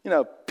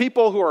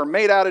 People who are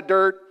made out of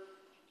dirt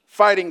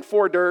fighting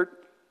for dirt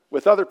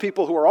with other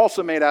people who are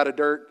also made out of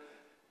dirt.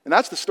 And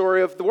that's the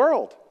story of the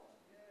world.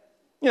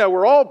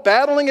 We're all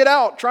battling it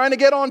out, trying to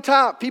get on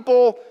top.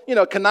 People,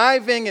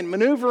 conniving and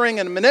maneuvering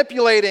and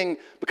manipulating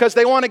because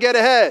they want to get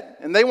ahead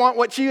and they want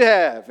what you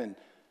have. And,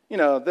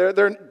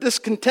 they're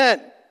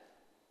discontent.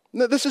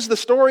 This is the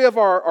story of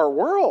our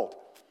world.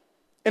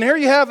 And here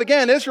you have,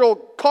 again, Israel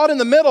caught in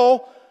the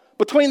middle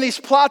between these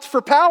plots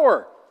for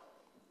power.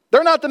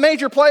 They're not the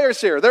major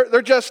players here.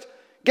 They're just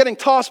getting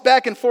tossed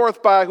back and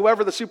forth by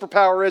whoever the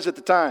superpower is at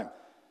the time,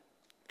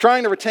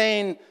 trying to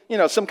retain,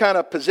 some kind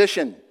of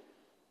position.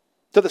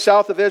 To the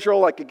south of Israel,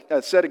 like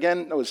I said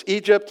again, it was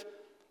Egypt,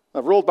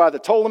 ruled by the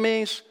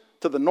Ptolemies.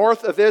 To the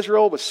north of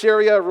Israel was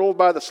Syria, ruled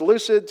by the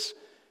Seleucids.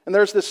 And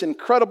there's this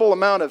incredible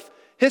amount of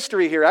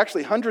history here,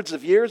 actually hundreds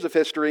of years of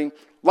history,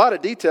 a lot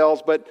of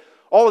details, but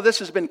all of this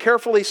has been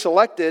carefully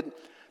selected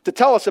to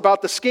tell us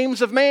about the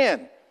schemes of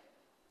man,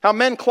 how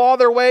men claw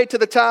their way to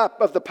the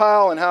top of the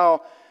pile and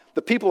how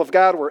the people of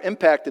God were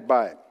impacted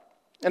by it.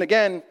 And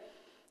again,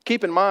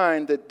 keep in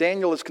mind that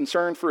Daniel is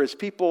concerned for his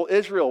people,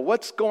 Israel.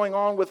 What's going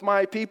on with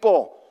my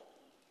people?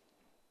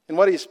 And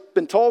what he's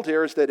been told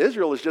here is that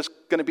Israel is just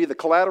going to be the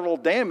collateral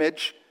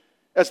damage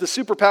as the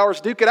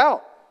superpowers duke it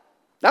out.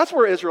 That's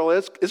where Israel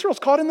is. Israel's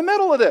caught in the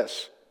middle of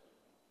this.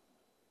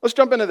 Let's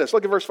jump into this.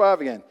 Look at verse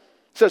 5 again.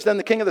 It says, "Then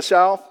the king of the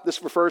south,"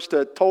 this refers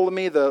to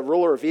Ptolemy, the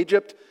ruler of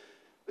Egypt,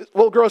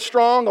 "will grow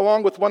strong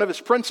along with one of his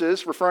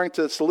princes," referring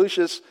to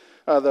Seleucus,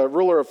 the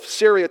ruler of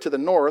Syria to the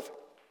north,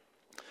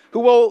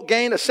 "who will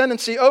gain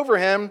ascendancy over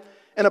him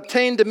and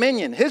obtain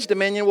dominion. His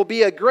dominion will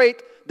be a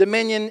great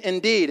dominion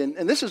indeed."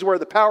 And this is where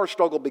the power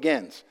struggle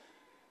begins.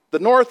 The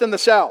north and the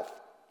south.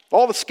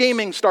 All the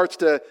scheming starts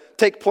to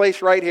take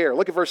place right here.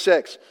 Look at verse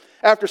 6.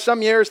 "After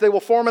some years they will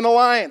form an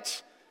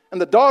alliance, and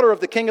the daughter of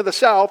the king of the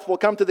south will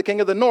come to the king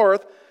of the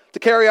north to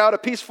carry out a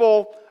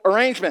peaceful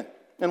arrangement."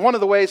 And one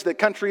of the ways that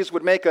countries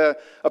would make a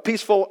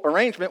peaceful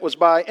arrangement was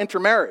by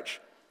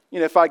intermarriage.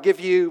 If I give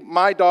you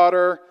my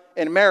daughter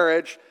in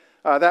marriage,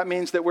 that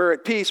means that we're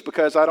at peace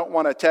because I don't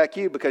want to attack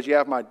you because you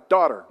have my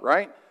daughter,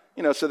 right?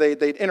 So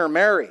they'd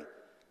intermarry.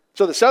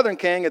 So the southern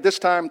king, at this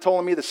time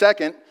Ptolemy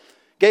II,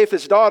 gave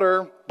his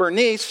daughter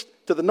Bernice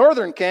to the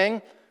northern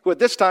king, who at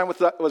this time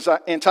was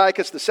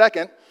Antiochus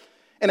II.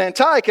 And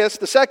Antiochus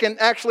II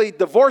actually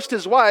divorced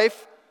his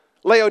wife,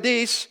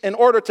 Laodice, in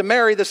order to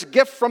marry this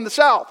gift from the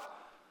south.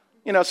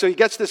 So he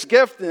gets this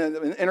gift,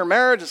 in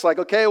intermarriage. It's like,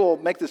 okay, we'll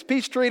make this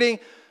peace treaty,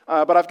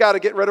 but I've got to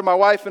get rid of my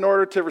wife in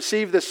order to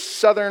receive this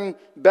southern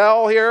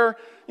belle here.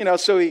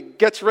 So he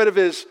gets rid of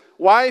his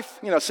wife,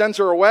 sends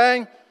her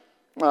away.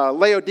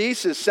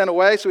 Laodice is sent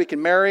away so he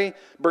can marry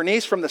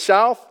Bernice from the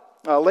south.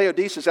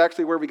 Laodice is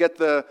actually where we get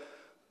the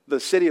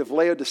city of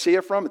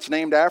Laodicea from. It's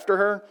named after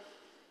her.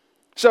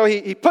 So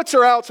he puts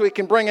her out so he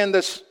can bring in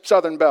this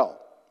southern belle.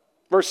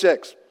 Verse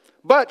 6,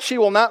 but she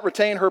will not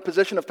retain her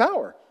position of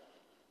power,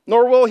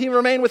 nor will he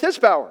remain with his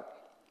power.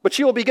 But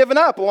she will be given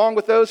up along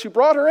with those who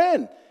brought her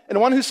in,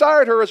 and one who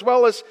sired her, as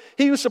well as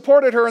he who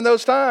supported her in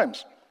those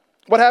times.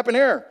 What happened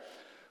here?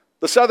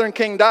 The southern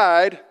king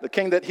died, the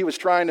king that he was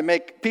trying to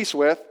make peace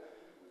with.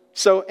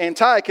 So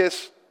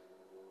Antiochus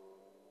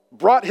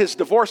brought his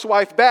divorced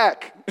wife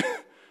back.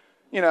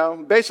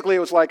 Basically it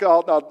was like,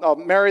 I'll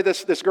marry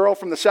this girl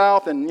from the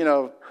south, and,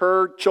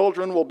 her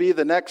children will be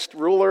the next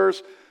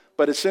rulers.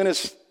 But as soon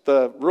as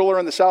the ruler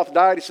in the south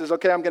died, he says,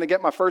 okay, I'm going to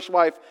get my first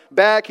wife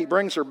back. He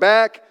brings her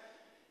back.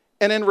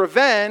 And in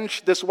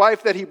revenge, this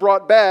wife that he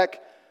brought back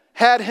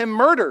had him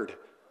murdered,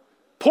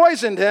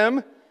 poisoned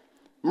him,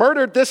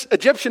 murdered this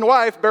Egyptian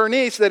wife,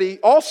 Bernice, that he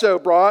also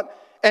brought,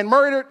 and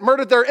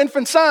murdered their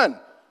infant son.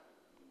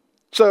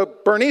 So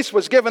Bernice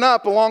was given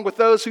up along with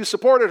those who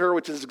supported her,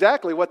 which is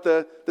exactly what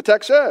the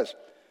text says.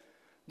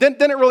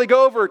 Didn't really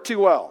go over too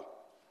well.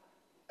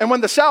 And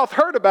when the south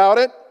heard about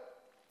it,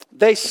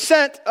 they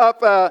sent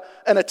up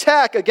an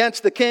attack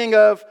against the king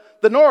of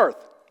the north.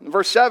 In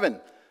verse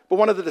 7, but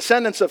one of the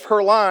descendants of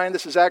her line,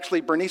 this is actually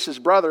Bernice's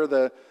brother,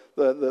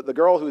 the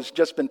girl who's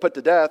just been put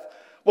to death,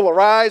 will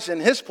arise in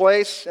his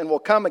place and will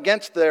come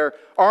against their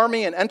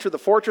army and enter the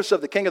fortress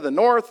of the king of the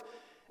north.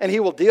 And he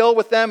will deal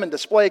with them and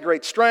display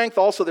great strength.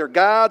 Also their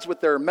gods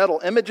with their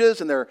metal images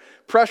and their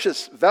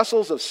precious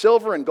vessels of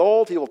silver and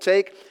gold he will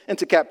take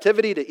into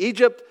captivity to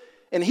Egypt.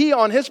 And he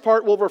on his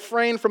part will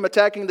refrain from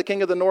attacking the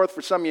king of the north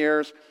for some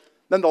years.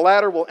 Then the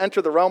latter will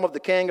enter the realm of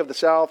the king of the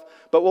south,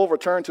 but will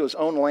return to his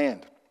own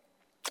land.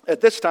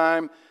 At this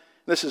time,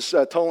 this is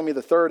Ptolemy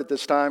III at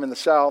this time in the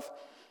south,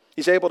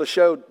 he's able to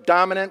show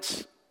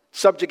dominance,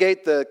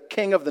 subjugate the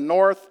king of the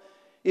north,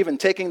 even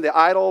taking the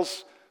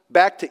idols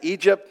back to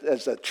Egypt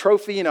as a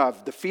trophy.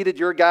 I've defeated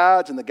your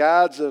gods and the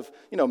gods of,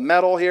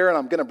 metal here, and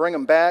I'm going to bring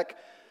them back.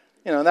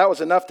 And that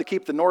was enough to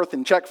keep the north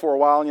in check for a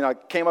while. I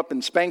came up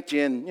and spanked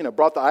you and,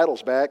 brought the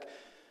idols back.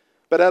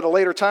 But at a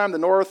later time, the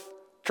north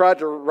tried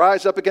to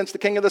rise up against the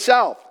king of the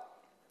south.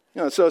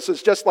 So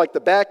it's just like the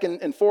back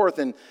and forth.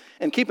 And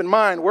keep in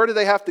mind, where do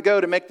they have to go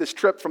to make this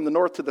trip from the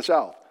north to the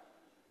south?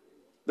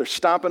 They're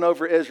stomping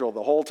over Israel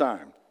the whole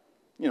time.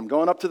 I'm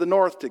going up to the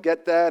north to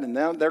get that, and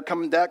now they're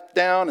coming back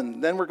down,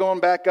 and then we're going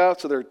back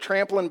up. So they're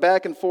trampling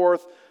back and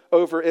forth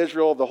over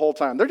Israel the whole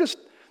time. They're just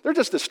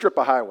a strip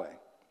of highway.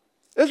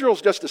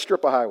 Israel's just a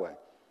strip of highway.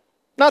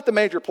 Not the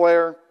major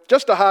player,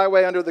 just a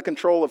highway under the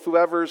control of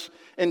whoever's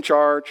in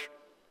charge.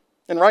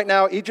 And right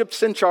now,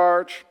 Egypt's in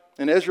charge,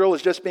 and Israel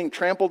is just being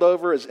trampled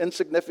over as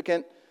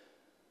insignificant.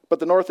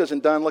 But the north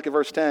isn't done. Look at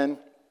verse 10.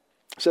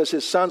 It says,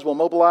 his sons will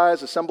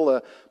mobilize, assemble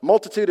a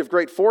multitude of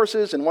great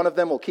forces, and one of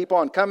them will keep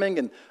on coming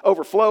and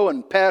overflow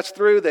and pass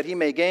through, that he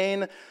may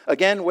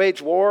again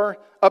wage war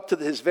up to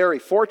his very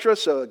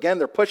fortress. So again,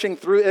 they're pushing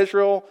through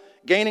Israel,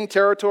 gaining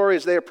territory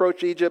as they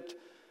approach Egypt.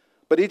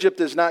 But Egypt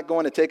is not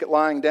going to take it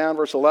lying down.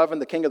 Verse 11,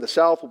 the king of the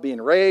south will be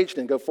enraged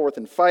and go forth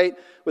and fight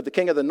with the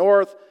king of the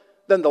north.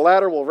 Then the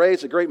latter will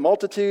raise a great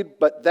multitude,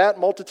 but that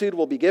multitude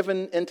will be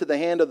given into the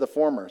hand of the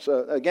former.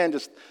 So again,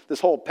 just this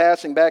whole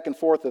passing back and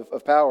forth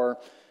of power.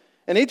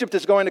 And Egypt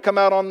is going to come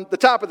out on the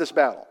top of this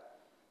battle.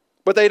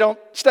 But they don't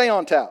stay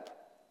on top.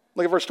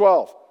 Look at verse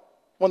 12.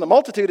 When the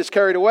multitude is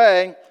carried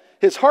away,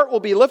 his heart will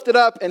be lifted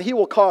up, and he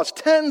will cause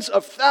tens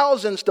of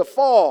thousands to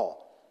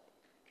fall.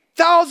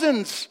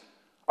 Thousands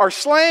are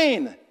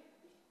slain,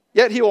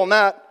 yet he will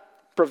not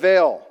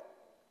prevail.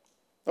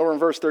 Over in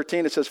verse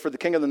 13 it says, for the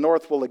king of the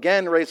north will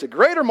again raise a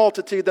greater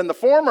multitude than the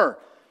former.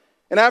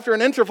 And after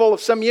an interval of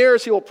some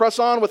years, he will press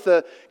on with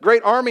a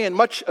great army and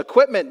much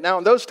equipment. Now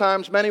in those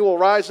times, many will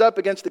rise up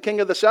against the king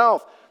of the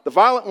south. The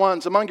violent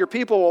ones among your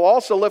people will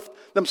also lift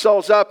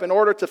themselves up in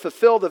order to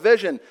fulfill the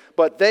vision,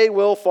 but they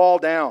will fall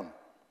down.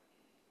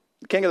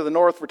 The king of the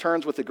north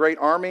returns with a great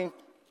army.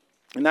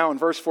 And now in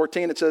verse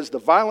 14, it says, the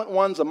violent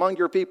ones among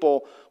your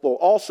people will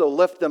also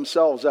lift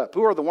themselves up.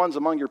 Who are the ones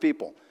among your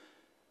people?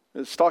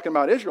 It's talking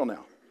about Israel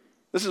now.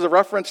 This is a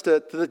reference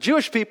to the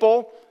Jewish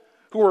people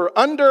who were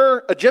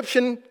under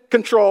Egyptian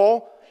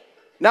control.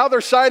 Now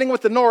they're siding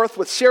with the north,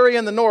 with Syria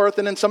in the north,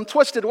 and in some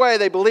twisted way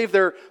they believe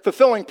they're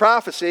fulfilling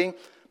prophecy.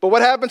 But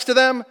what happens to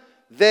them?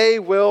 They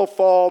will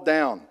fall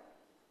down.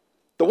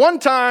 The one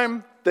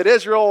time that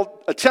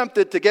Israel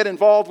attempted to get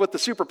involved with the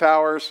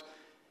superpowers,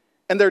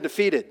 and they're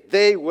defeated.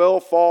 They will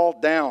fall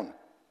down.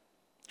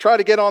 Try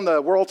to get on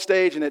the world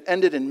stage, and it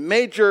ended in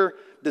major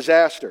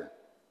disaster.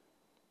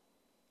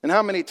 And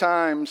how many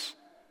times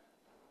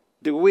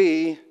do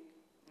we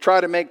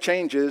try to make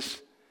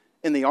changes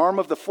in the arm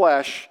of the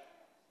flesh,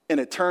 and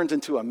it turns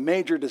into a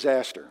major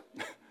disaster?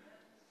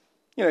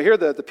 Here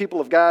the people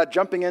of God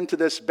jumping into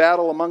this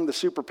battle among the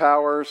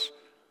superpowers,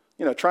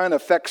 trying to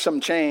affect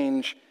some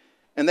change,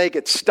 and they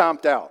get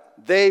stomped out.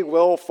 They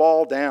will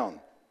fall down.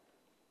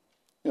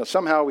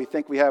 Somehow we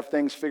think we have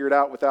things figured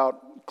out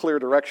without clear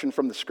direction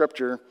from the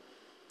Scripture.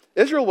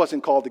 Israel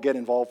wasn't called to get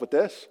involved with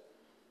this.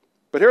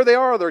 But here they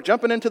are. They're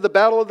jumping into the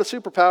battle of the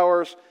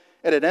superpowers,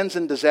 and it ends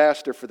in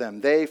disaster for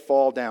them. They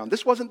fall down.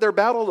 This wasn't their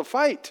battle to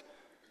fight,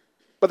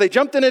 but they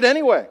jumped in it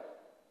anyway.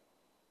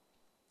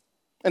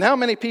 And how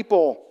many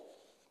people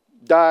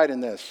died in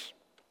this?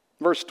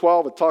 Verse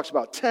 12, it talks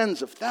about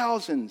tens of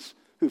thousands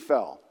who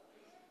fell.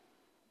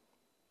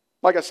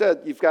 Like I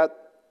said, you've got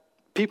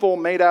people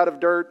made out of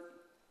dirt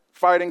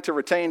fighting to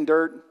retain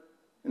dirt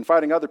and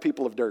fighting other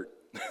people of dirt.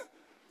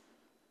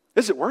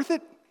 Is it worth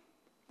it?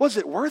 Was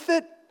it worth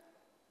it?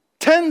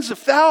 Tens of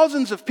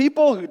thousands of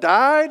people who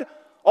died,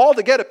 all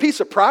to get a piece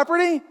of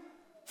property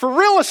for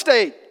real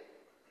estate.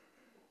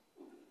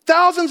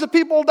 Thousands of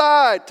people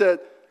died to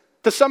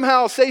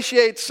somehow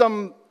satiate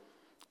some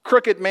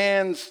crooked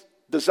man's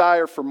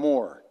desire for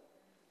more.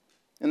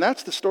 And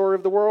that's the story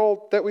of the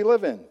world that we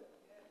live in.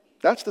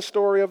 That's the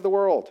story of the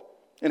world.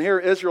 And here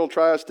Israel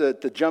tries to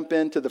jump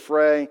into the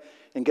fray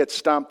and get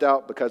stomped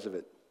out because of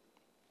it.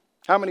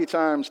 How many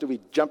times do we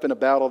jump in a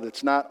battle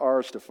that's not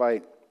ours to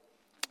fight?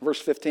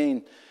 Verse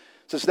 15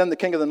 says, then the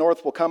king of the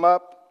north will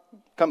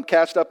come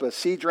cast up a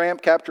siege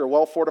ramp, capture a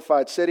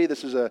well-fortified city.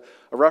 This is a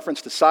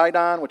reference to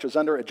Sidon, which was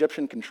under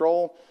Egyptian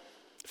control.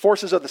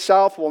 Forces of the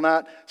south will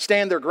not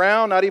stand their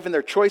ground, not even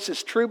their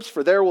choicest troops,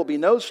 for there will be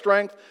no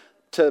strength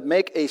to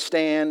make a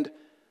stand.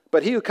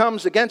 But he who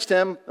comes against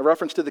him, a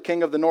reference to the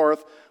king of the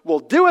north, will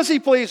do as he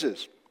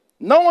pleases.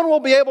 No one will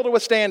be able to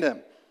withstand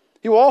him.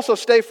 He will also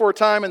stay for a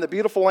time in the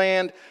beautiful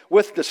land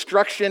with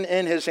destruction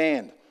in his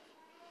hand.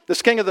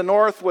 This king of the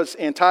north was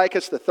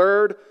Antiochus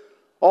III,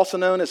 also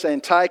known as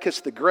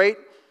Antiochus the Great.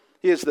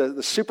 He is the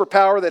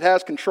superpower that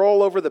has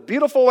control over the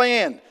beautiful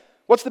land.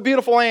 What's the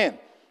beautiful land?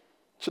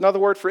 It's another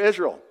word for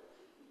Israel.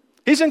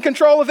 He's in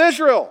control of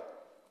Israel,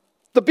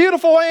 the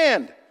beautiful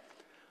land.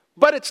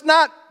 But it's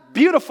not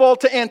beautiful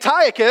to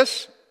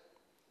Antiochus.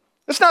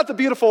 It's not the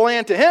beautiful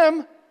land to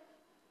him.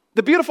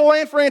 The beautiful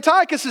land for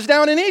Antiochus is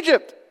down in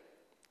Egypt.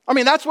 I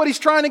mean, that's what he's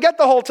trying to get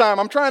the whole time.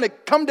 I'm trying to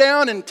come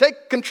down and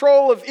take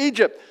control of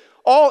Egypt.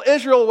 All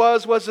Israel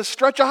was a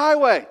stretch of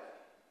highway.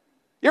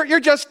 You're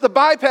just the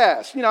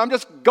bypass. I'm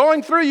just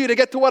going through you to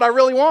get to what I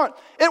really want.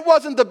 It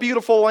wasn't the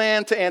beautiful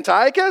land to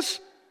Antiochus.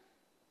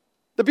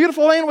 The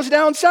beautiful land was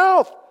down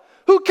south.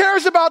 Who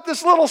cares about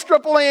this little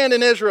strip of land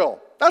in Israel?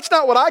 That's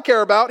not what I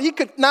care about. He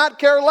could not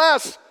care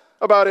less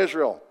about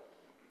Israel.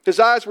 His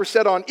eyes were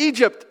set on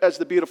Egypt as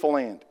the beautiful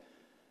land.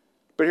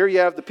 But here you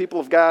have the people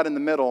of God in the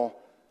middle,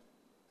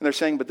 and they're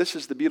saying, but this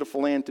is the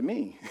beautiful land to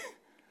me.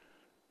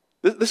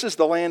 This is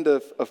the land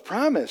of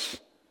promise.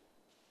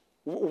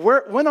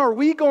 When are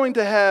we going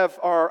to have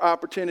our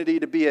opportunity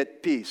to be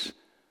at peace?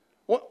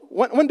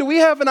 When do we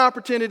have an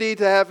opportunity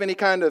to have any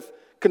kind of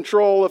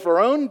control of our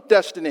own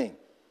destiny?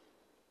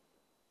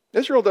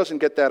 Israel doesn't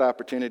get that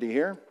opportunity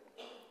here.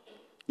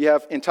 You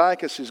have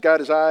Antiochus who's got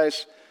his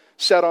eyes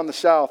set on the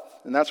south,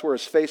 and that's where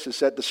his face is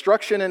set.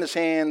 Destruction in his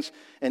hands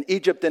and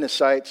Egypt in his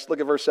sights. Look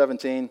at verse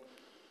 17.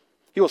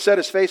 He will set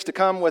his face to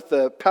come with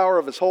the power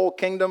of his whole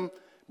kingdom,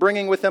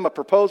 bringing with him a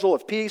proposal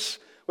of peace,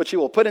 which he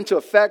will put into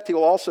effect. He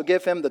will also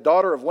give him the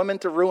daughter of women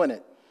to ruin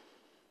it.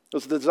 It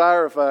was the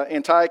desire of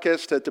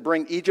Antiochus to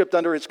bring Egypt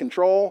under his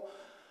control.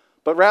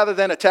 But rather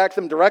than attack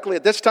them directly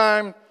at this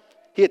time,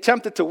 he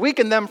attempted to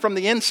weaken them from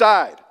the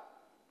inside.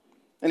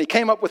 And he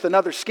came up with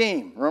another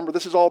scheme. Remember,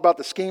 this is all about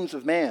the schemes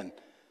of man.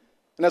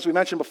 And as we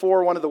mentioned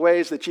before, one of the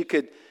ways that you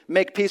could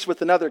make peace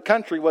with another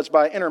country was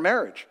by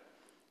intermarriage.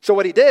 So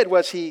what he did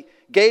was he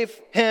gave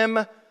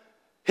him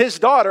his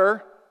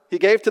daughter, he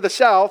gave to the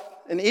south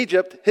in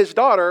Egypt his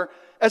daughter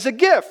as a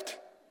gift.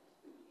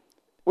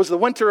 It was the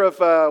winter of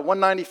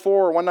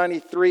 194 or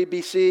 193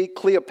 BC.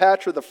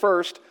 Cleopatra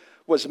I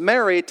was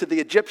married to the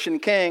Egyptian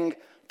king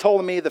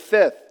Ptolemy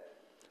V.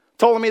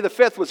 Ptolemy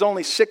V was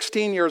only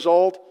 16 years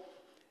old,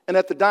 and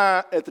at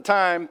the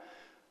time,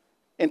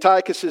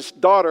 Antiochus'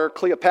 daughter,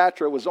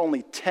 Cleopatra, was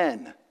only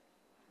 10.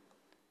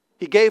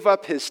 He gave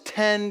up his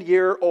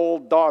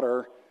 10-year-old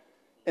daughter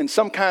in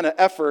some kind of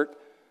effort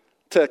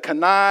to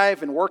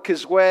connive and work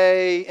his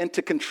way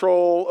into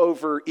control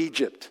over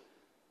Egypt.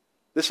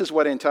 This is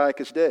what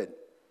Antiochus did.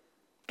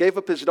 Gave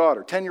up his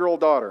daughter, 10-year-old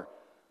daughter,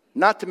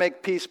 not to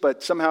make peace,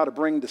 but somehow to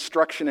bring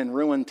destruction and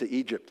ruin to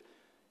Egypt.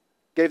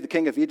 Gave the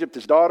king of Egypt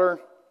his daughter.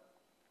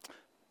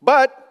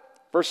 But,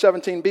 verse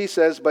 17b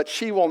says, but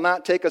she will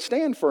not take a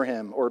stand for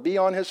him or be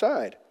on his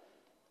side.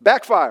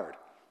 Backfired.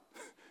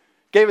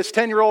 Gave his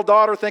 10-year-old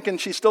daughter thinking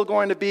she's still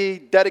going to be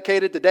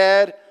dedicated to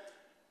dad.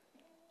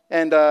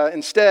 And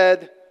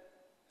instead,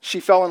 she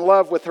fell in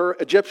love with her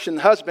Egyptian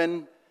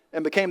husband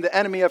and became the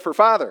enemy of her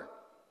father.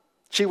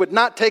 She would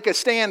not take a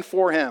stand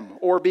for him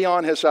or be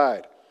on his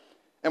side.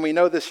 And we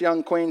know this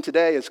young queen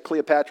today as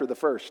Cleopatra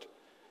I.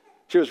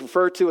 She was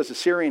referred to as the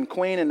Syrian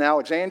queen in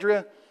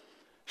Alexandria.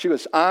 She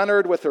was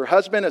honored with her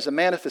husband as a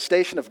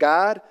manifestation of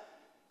God.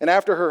 And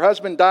after her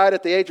husband died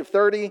at the age of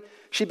 30,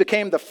 she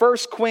became the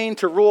first queen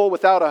to rule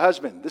without a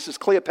husband. This is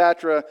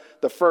Cleopatra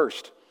I.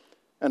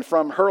 And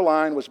from her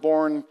line was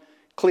born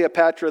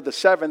Cleopatra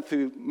VII,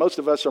 who most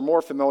of us are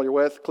more familiar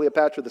with.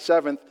 Cleopatra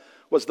VII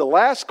was the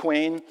last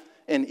queen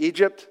in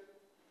Egypt.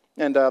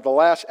 and the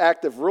last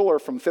active ruler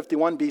from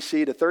 51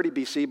 BC to 30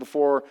 BC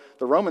before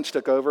the Romans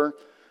took over.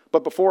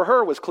 But before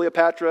her was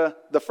Cleopatra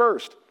the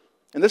First.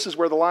 And this is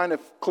where the line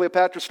of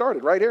Cleopatra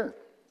started, right here.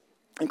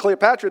 And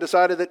Cleopatra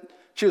decided that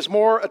she was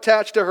more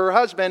attached to her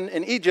husband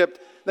in Egypt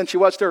than she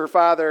was to her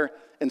father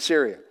in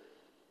Syria.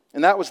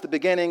 And that was the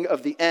beginning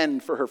of the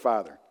end for her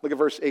father. Look at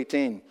verse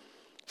 18.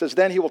 It says,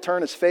 then he will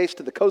turn his face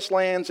to the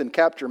coastlands and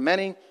capture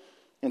many.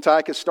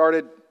 Antiochus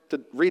started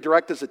to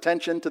redirect his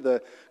attention to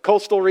the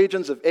coastal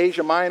regions of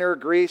Asia Minor,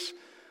 Greece.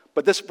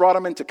 But this brought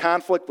him into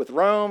conflict with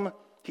Rome.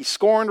 He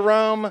scorned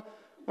Rome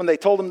when they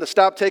told him to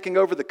stop taking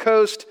over the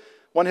coast.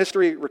 One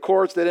history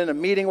records that in a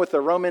meeting with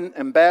the Roman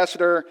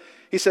ambassador,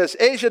 he says,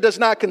 Asia does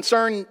not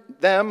concern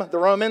them, the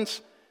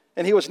Romans,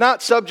 and he was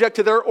not subject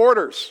to their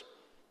orders.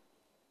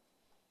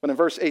 But in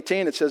verse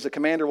 18, it says the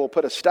commander will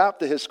put a stop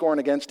to his scorn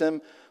against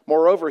him.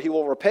 Moreover, he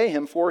will repay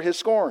him for his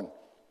scorn.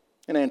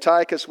 And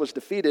Antiochus was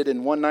defeated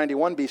in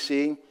 191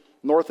 BC,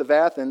 north of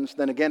Athens,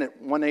 then again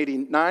at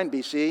 189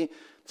 BC,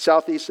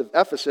 southeast of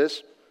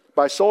Ephesus,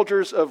 by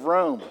soldiers of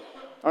Rome,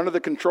 under the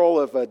control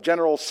of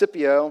General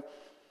Scipio.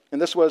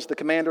 And this was the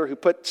commander who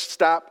put a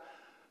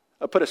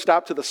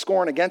stop to the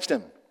scorn against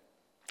him.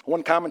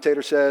 One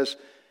commentator says,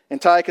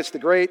 Antiochus the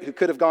Great, who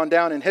could have gone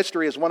down in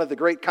history as one of the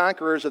great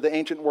conquerors of the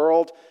ancient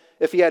world,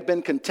 if he had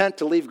been content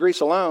to leave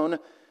Greece alone,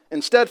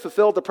 instead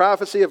fulfilled the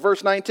prophecy of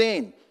verse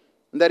 19,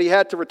 and that he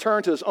had to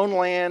return to his own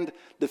land,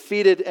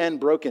 defeated and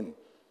broken.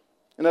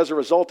 And as a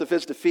result of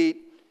his defeat,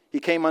 he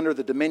came under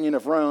the dominion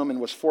of Rome and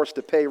was forced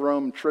to pay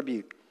Rome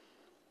tribute.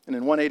 And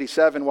in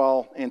 187,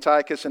 while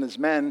Antiochus and his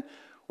men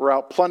were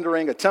out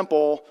plundering a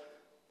temple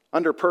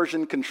under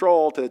Persian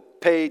control to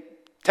pay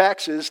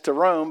taxes to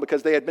Rome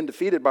because they had been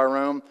defeated by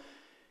Rome,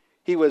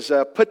 he was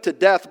put to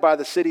death by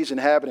the city's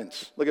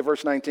inhabitants. Look at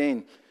verse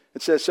 19.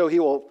 It says, so he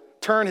will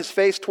turn his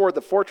face toward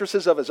the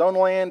fortresses of his own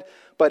land,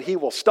 but he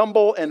will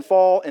stumble and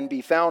fall and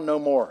be found no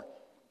more.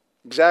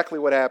 Exactly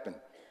what happened.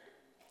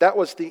 That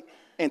was the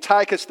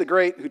Antiochus the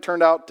Great, who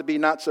turned out to be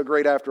not so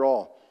great after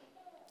all.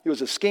 He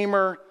was a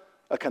schemer,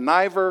 a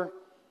conniver.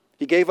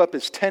 He gave up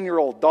his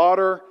 10-year-old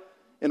daughter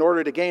in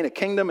order to gain a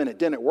kingdom, and it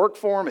didn't work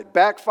for him. It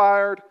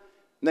backfired.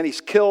 And then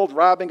he's killed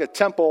robbing a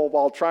temple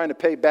while trying to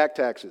pay back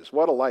taxes.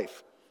 What a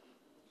life.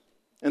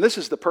 And this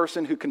is the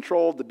person who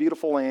controlled the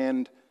beautiful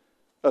land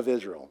of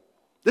Israel.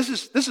 This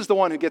is the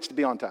one who gets to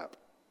be on top.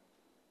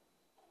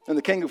 And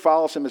the king who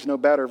follows him is no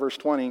better. Verse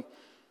 20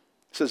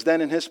 says, then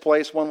in his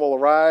place one will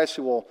arise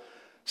who will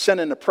send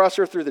an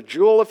oppressor through the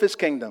jewel of his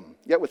kingdom.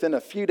 Yet within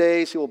a few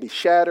days he will be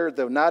shattered,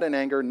 though not in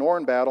anger nor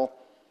in battle.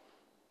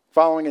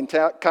 Following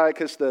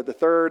Antiochus the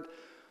third,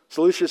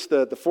 Seleucus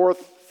the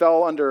fourth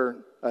fell under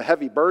a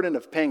heavy burden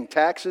of paying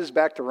taxes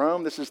back to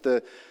Rome. This is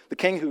the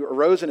king who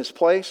arose in his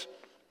place.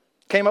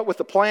 Came up with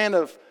the plan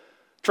of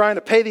trying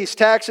to pay these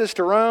taxes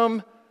to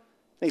Rome.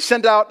 He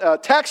sent out a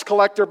tax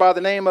collector by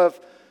the name of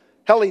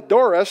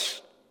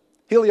Heliodorus,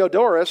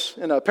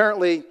 and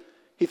apparently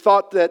he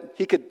thought that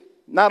he could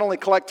not only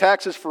collect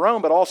taxes for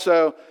Rome, but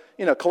also,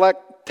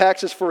 collect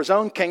taxes for his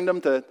own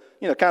kingdom to,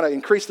 kind of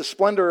increase the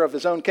splendor of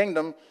his own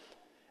kingdom.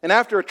 And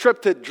after a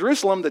trip to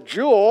Jerusalem, the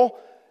jewel,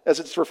 as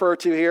it's referred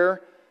to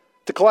here,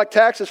 to collect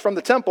taxes from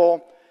the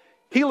temple,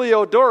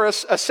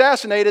 Heliodorus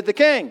assassinated the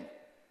king.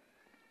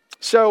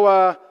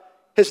 So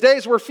his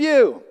days were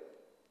few.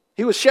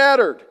 He was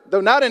shattered,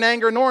 though not in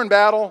anger nor in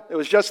battle. It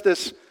was just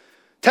this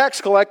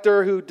tax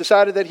collector who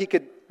decided that he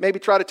could maybe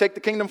try to take the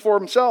kingdom for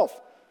himself.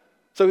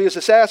 So he was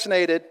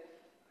assassinated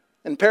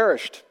and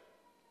perished.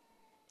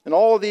 And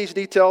all of these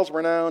details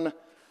were known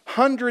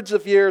hundreds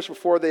of years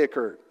before they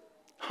occurred.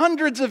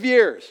 Hundreds of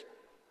years.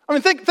 I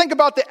mean, think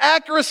about the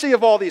accuracy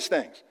of all these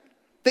things.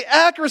 The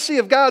accuracy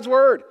of God's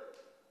word.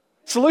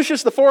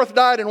 Seleucus IV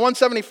died in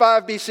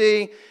 175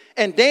 BC,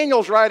 and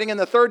Daniel's writing in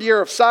the third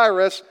year of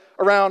Cyrus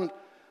around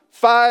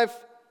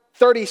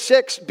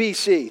 536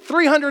 BC,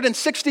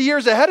 360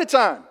 years ahead of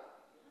time.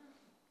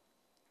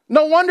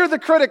 No wonder the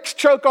critics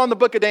choke on the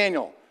book of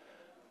Daniel.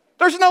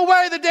 There's no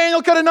way that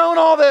Daniel could have known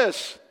all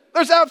this.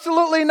 There's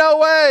absolutely no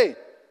way.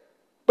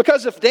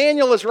 Because if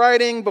Daniel is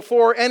writing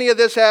before any of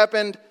this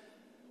happened,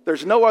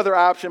 there's no other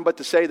option but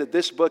to say that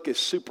this book is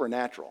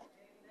supernatural.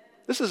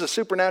 This is a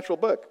supernatural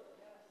book.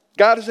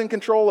 God is in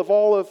control of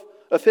all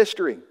of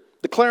history,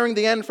 declaring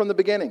the end from the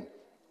beginning.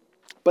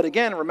 But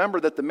again, remember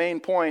that the main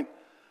point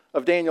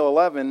of Daniel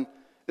 11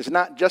 is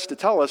not just to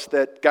tell us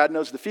that God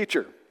knows the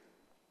future,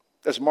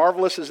 as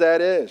marvelous as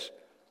that is.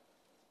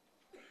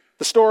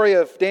 The story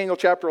of Daniel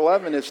chapter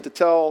 11 is to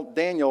tell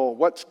Daniel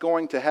what's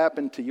going to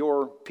happen to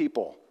your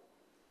people.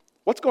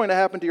 What's going to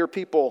happen to your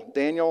people,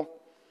 Daniel?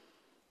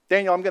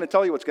 Daniel, I'm going to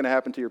tell you what's going to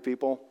happen to your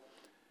people.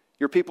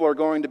 Your people are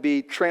going to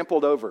be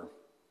trampled over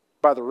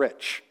by the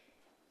rich,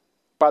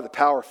 by the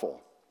powerful,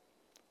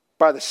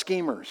 by the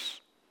schemers.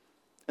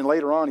 And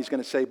later on, he's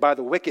going to say, by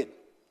the wicked.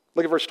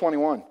 Look at verse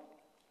 21.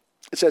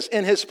 It says,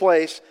 in his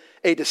place,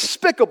 a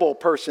despicable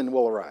person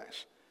will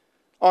arise,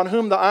 on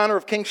whom the honor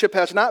of kingship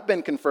has not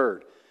been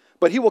conferred.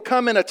 But he will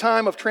come in a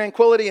time of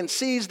tranquility and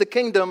seize the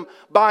kingdom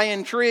by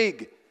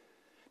intrigue.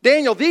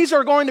 Daniel, these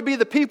are going to be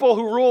the people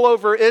who rule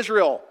over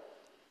Israel.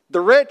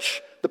 The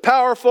rich, the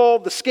powerful,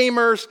 the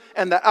schemers,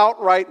 and the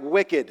outright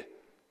wicked.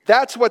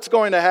 That's what's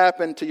going to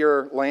happen to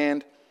your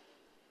land.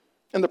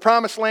 And the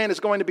promised land is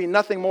going to be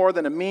nothing more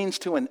than a means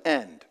to an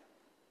end.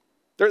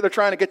 They're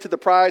trying to get to the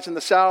prize in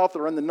the south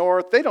or in the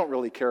north. They don't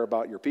really care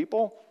about your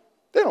people.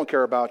 They don't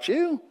care about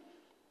you.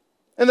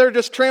 And they're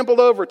just trampled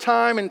over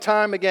time and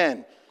time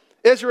again.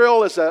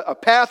 Israel is a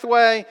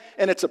pathway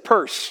and it's a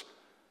purse.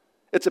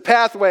 It's a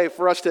pathway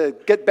for us to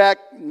get back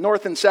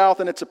north and south,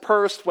 and it's a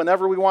purse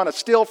whenever we want to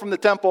steal from the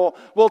temple.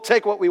 We'll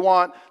take what we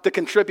want to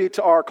contribute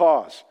to our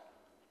cause.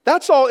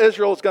 That's all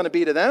Israel is going to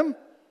be to them.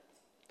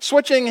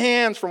 Switching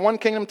hands from one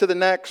kingdom to the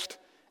next,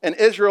 and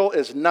Israel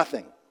is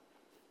nothing.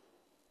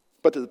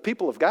 But to the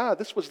people of God,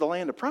 this was the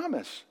land of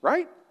promise,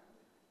 right?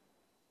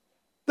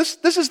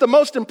 This is the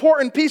most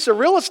important piece of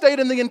real estate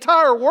in the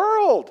entire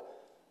world.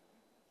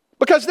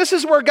 Because this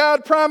is where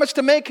God promised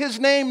to make his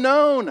name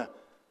known.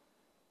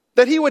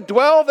 That he would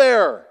dwell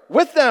there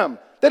with them.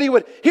 That he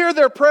would hear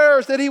their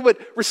prayers. That he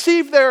would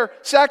receive their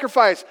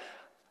sacrifice.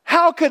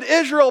 How could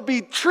Israel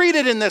be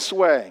treated in this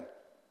way?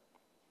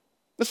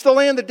 This is the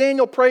land that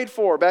Daniel prayed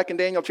for back in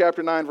Daniel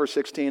chapter 9, verse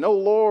 16. O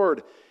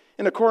Lord,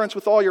 in accordance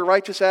with all your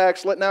righteous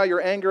acts, let now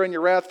your anger and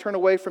your wrath turn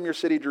away from your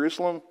city,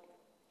 Jerusalem,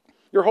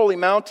 your holy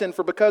mountain,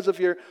 for because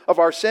of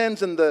our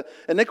sins and the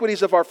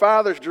iniquities of our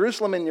fathers,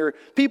 Jerusalem and your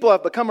people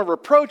have become a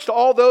reproach to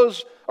all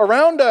those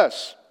around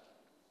us.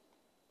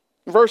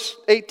 Verse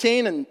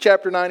 18 in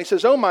chapter 9, he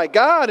says, Oh my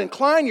God,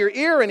 incline your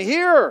ear and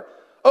hear.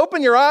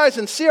 Open your eyes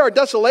and see our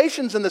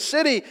desolations in the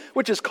city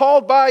which is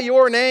called by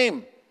your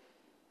name.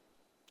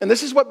 And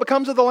this is what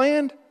becomes of the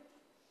land?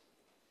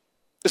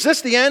 Is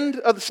this the end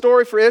of the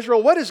story for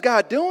Israel? What is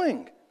God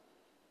doing?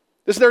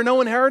 Is there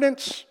no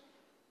inheritance?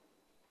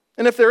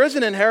 And if there is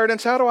an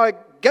inheritance, how do I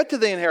get to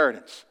the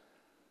inheritance?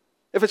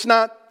 If it's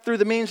not through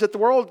the means that the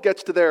world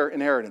gets to their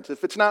inheritance,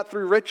 if it's not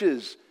through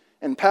riches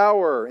and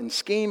power and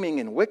scheming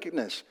and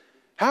wickedness,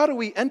 how do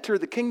we enter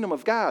the kingdom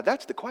of God?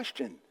 That's the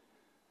question.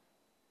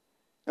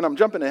 And I'm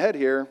jumping ahead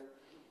here,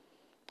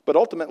 but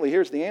ultimately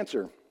here's the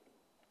answer.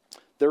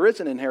 There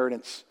is an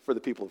inheritance for the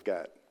people of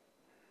God.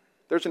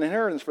 There's an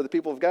inheritance for the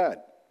people of God.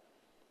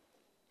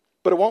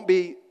 But it won't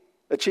be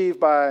achieved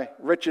by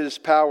riches,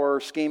 power,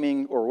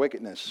 scheming, or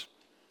wickedness.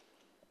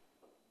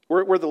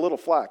 We're the little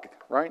flock,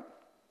 right?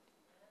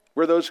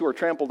 We're those who are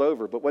trampled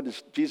over. But what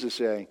does Jesus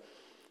say?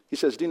 He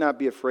says, Do not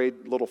be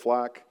afraid, little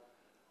flock,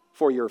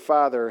 for your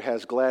Father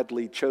has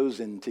gladly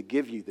chosen to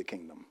give you the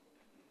kingdom.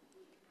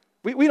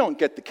 We don't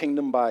get the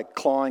kingdom by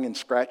clawing and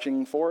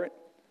scratching for it.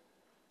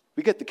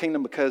 We get the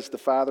kingdom because the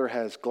Father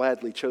has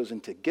gladly chosen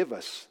to give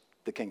us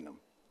the kingdom.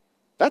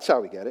 That's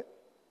how we get it.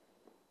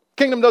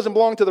 Kingdom doesn't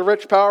belong to the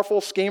rich,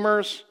 powerful,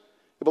 schemers.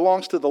 It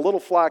belongs to the little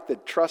flock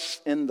that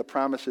trusts in the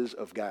promises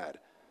of God.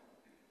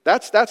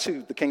 That's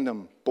who the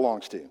kingdom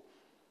belongs to.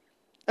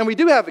 And we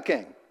do have a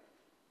king.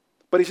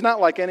 But he's not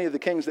like any of the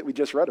kings that we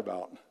just read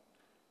about.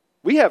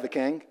 We have a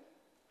king.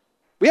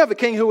 We have a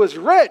king who was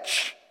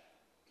rich,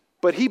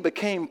 but he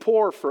became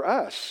poor for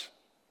us.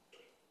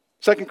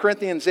 2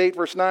 Corinthians 8,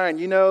 verse 9,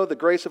 You know the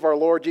grace of our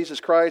Lord Jesus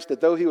Christ,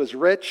 that though he was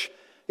rich,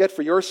 yet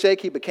for your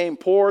sake he became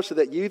poor, so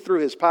that you through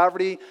his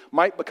poverty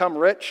might become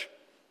rich.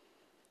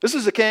 This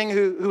is a king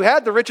who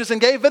had the riches and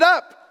gave it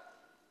up.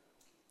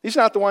 He's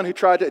not the one who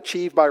tried to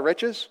achieve by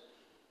riches.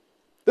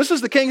 This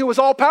is the king who was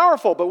all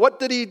powerful, but what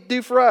did he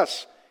do for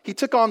us? He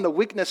took on the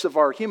weakness of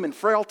our human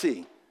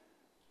frailty.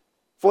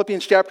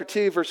 Philippians chapter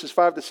 2, verses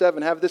 5 to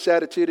 7, Have this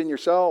attitude in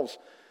yourselves,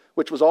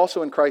 which was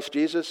also in Christ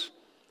Jesus,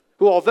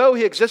 who although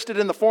he existed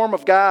in the form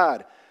of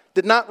God,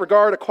 did not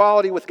regard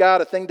equality with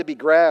God a thing to be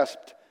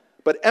grasped,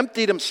 but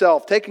emptied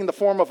himself, taking the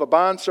form of a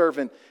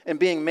bondservant and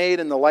being made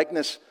in the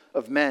likeness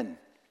of men.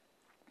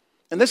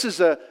 And this is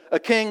a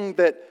king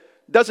that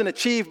doesn't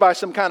achieve by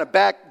some kind of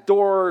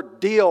backdoor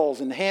deals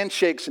and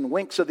handshakes and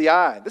winks of the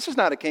eye. This is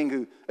not a king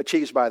who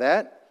achieves by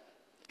that.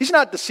 He's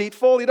not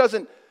deceitful. He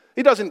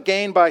doesn't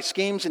gain by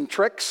schemes and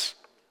tricks.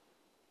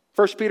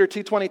 1 Peter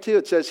 2:22,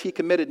 it says, He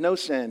committed no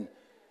sin,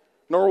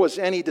 nor was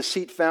any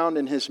deceit found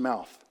in his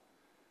mouth.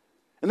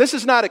 And this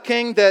is not a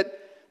king that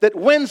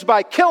wins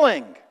by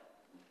killing.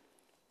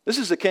 This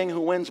is a king who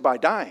wins by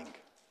dying.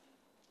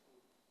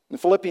 In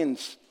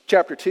Philippians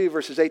chapter 2,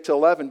 verses 8 to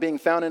 11, being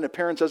found in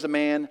appearance as a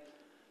man,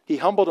 he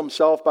humbled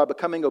himself by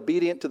becoming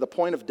obedient to the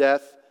point of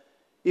death,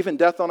 even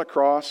death on a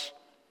cross.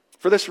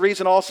 For this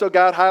reason also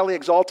God highly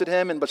exalted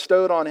him and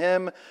bestowed on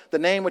him the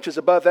name which is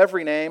above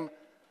every name,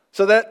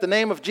 so that at the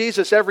name of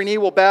Jesus every knee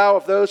will bow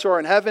of those who are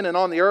in heaven and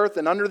on the earth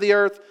and under the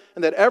earth,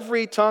 and that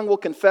every tongue will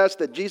confess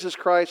that Jesus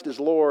Christ is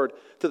Lord,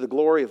 to the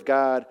glory of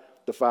God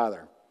the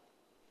Father.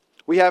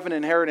 We have an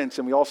inheritance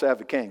and we also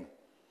have a king.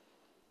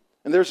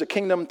 And there's a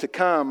kingdom to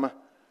come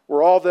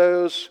where all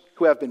those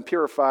who have been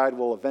purified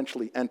will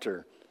eventually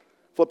enter.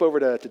 Flip over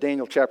to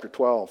Daniel chapter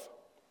 12.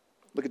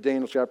 Look at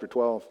Daniel chapter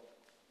 12.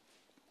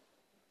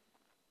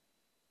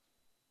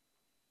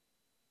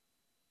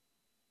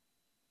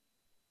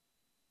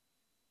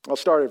 I'll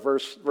start at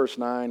verse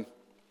 9.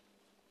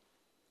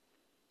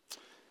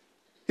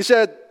 He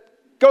said,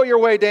 Go your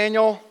way,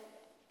 Daniel,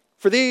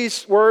 For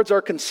these words are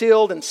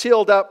concealed and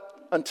sealed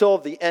up until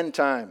the end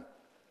time.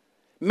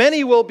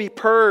 Many will be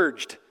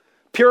purged,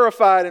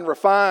 purified, and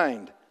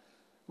refined,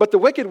 but the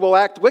wicked will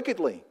act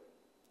wickedly,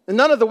 and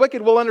none of the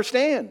wicked will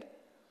understand.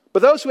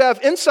 But those who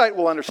have insight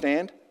will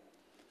understand.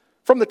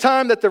 From the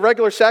time that the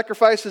regular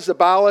sacrifice is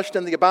abolished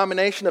and the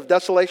abomination of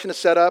desolation is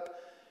set up,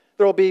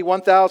 there will be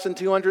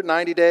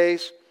 1,290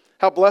 days.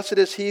 How blessed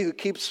is he who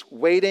keeps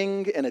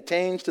waiting and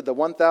attains to the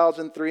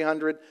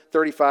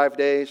 1,335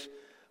 days.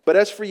 But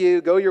as for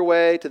you, go your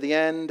way to the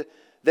end.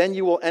 Then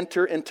you will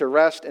enter into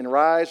rest and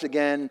rise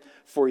again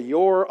for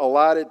your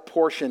allotted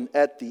portion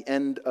at the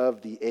end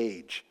of the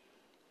age.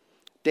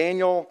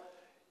 Daniel,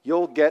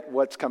 you'll get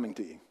what's coming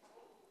to you.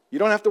 You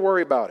don't have to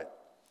worry about it.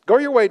 Go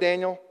your way,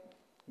 Daniel.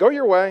 Go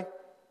your way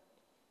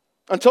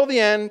until the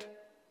end,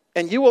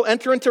 and you will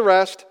enter into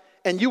rest,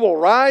 and you will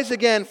rise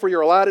again for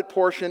your allotted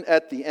portion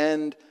at the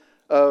end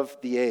of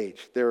the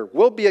age. There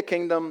will be a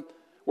kingdom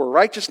where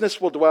righteousness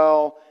will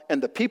dwell,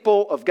 and the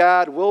people of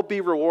God will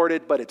be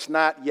rewarded, but it's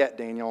not yet,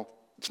 Daniel.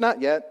 It's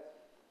not yet.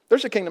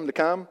 There's a kingdom to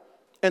come,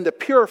 and the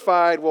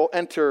purified will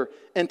enter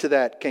into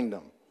that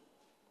kingdom.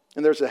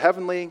 And there's a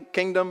heavenly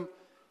kingdom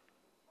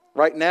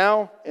right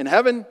now in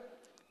heaven,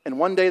 and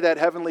one day that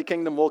heavenly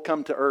kingdom will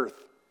come to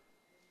earth.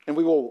 And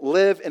we will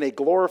live in a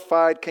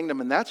glorified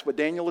kingdom, and that's what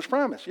Daniel has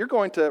promised. You're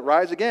going to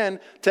rise again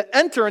to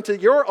enter into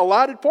your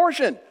allotted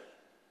portion.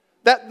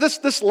 That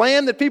this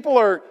land that people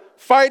are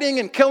fighting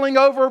and killing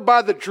over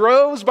by the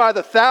droves, by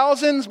the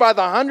thousands, by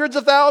the hundreds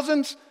of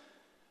thousands,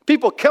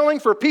 people killing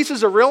for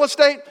pieces of real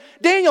estate.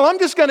 Daniel, I'm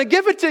just going to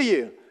give it to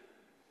you.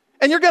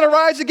 And you're going to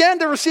rise again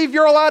to receive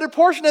your allotted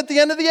portion at the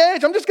end of the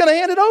age. I'm just going to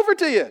hand it over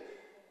to you.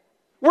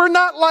 We're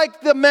not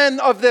like the men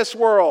of this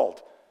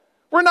world.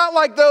 We're not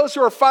like those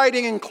who are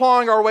fighting and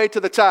clawing our way to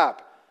the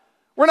top.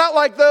 We're not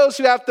like those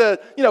who have to,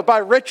 by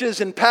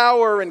riches and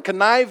power and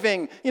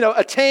conniving,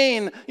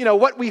 attain,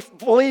 what we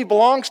believe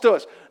belongs to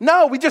us.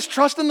 No, we just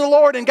trust in the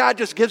Lord and God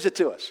just gives it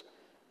to us.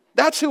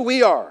 That's who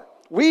we are.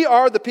 We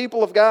are the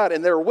people of God,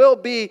 and there will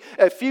be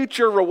a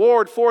future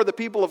reward for the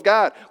people of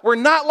God. We're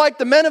not like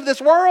the men of this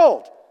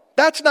world.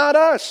 That's not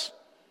us.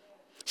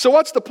 So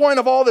what's the point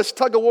of all this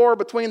tug of war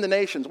between the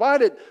nations? Why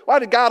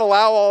did God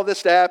allow all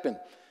this to happen?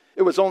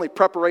 It was only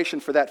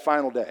preparation for that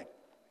final day.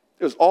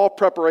 It was all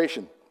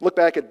preparation. Look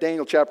back at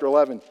Daniel chapter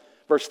 11,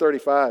 verse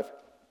 35.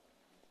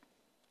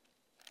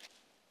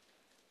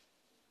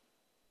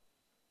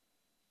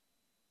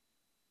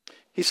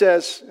 He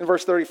says in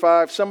verse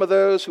 35, some of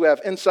those who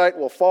have insight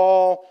will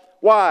fall.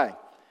 Why?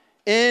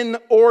 In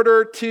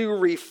order to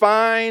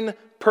refine,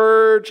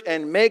 purge,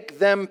 and make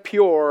them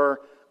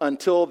pure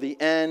until the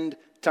end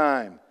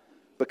time,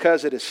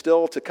 because it is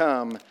still to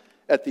come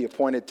at the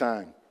appointed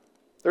time.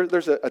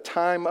 There's a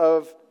time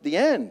of the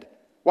end.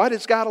 Why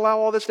does God allow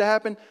all this to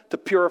happen? To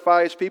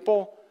purify his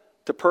people,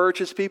 to purge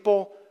his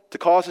people, to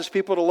cause his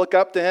people to look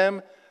up to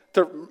him,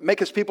 to make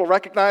his people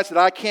recognize that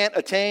I can't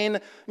attain,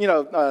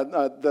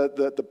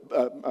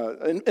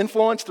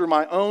 influence through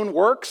my own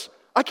works.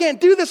 I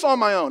can't do this on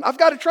my own. I've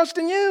got to trust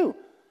in you.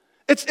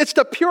 It's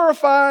to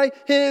purify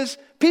his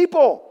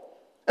people.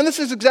 And this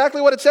is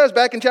exactly what it says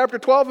back in chapter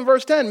 12 and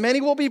verse 10. Many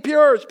will be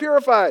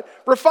purified,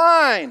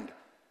 refined.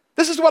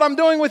 This is what I'm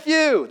doing with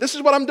you. This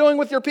is what I'm doing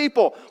with your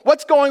people.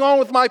 What's going on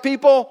with my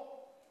people?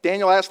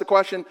 Daniel asked the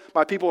question.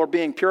 My people are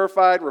being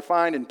purified,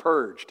 refined, and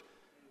purged.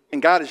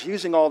 And God is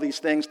using all these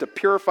things to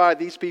purify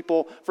these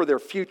people for their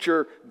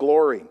future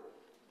glory.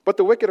 But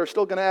the wicked are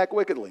still going to act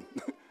wickedly.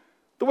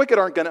 The wicked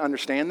aren't going to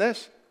understand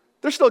this.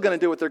 They're still going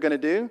to do what they're going to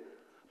do.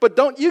 But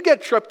don't you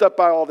get tripped up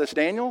by all this,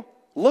 Daniel.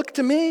 Look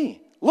to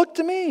me. Look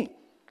to me.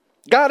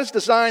 God has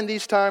designed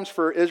these times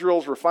for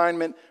Israel's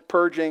refinement,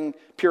 purging,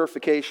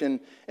 purification,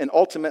 and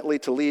ultimately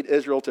to lead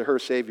Israel to her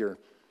Savior,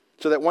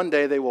 so that one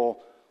day they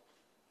will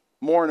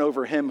mourn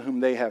over him whom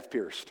they have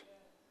pierced.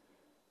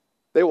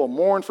 They will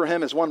mourn for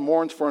him as one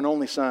mourns for an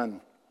only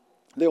son.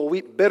 They will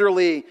weep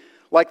bitterly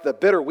like the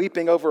bitter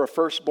weeping over a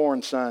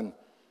firstborn son.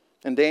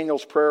 And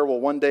Daniel's prayer will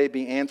one day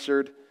be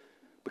answered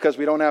because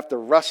we don't have to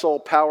wrestle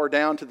power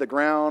down to the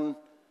ground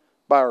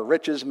by our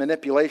riches,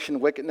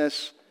 manipulation,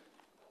 wickedness.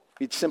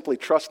 We'd simply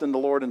trust in the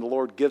Lord, and the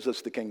Lord gives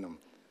us the kingdom.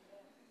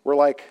 We're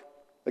like,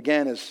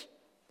 again, as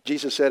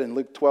Jesus said in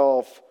Luke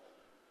 12,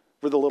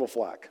 we're the little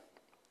flock.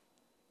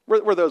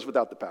 We're those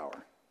without the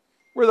power.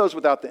 We're those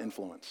without the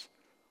influence.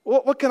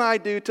 What can I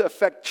do to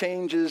affect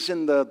changes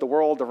in the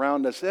world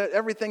around us?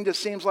 Everything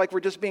just seems like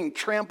we're just being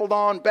trampled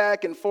on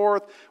back and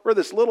forth. We're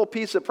this little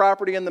piece of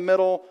property in the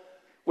middle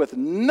with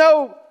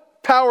no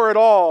power at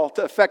all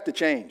to affect the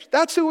change.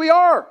 That's who we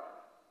are.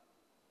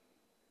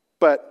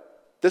 But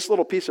this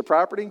little piece of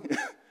property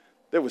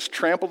that was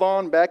trampled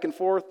on back and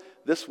forth,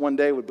 this one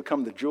day would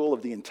become the jewel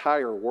of the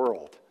entire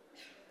world.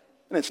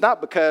 And it's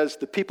not because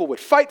the people would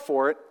fight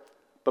for it,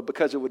 but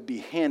because it would be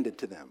handed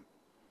to them.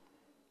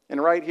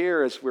 And right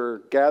here, as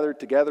we're gathered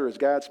together as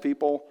God's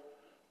people,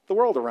 the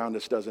world around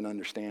us doesn't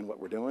understand what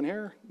we're doing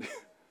here.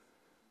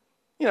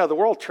 The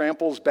world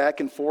tramples back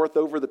and forth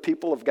over the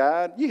people of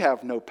God. You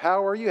have no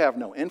power. You have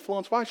no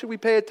influence. Why should we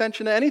pay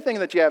attention to anything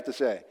that you have to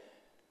say?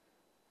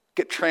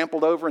 get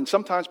trampled over, and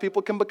sometimes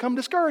people can become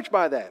discouraged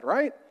by that,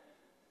 right?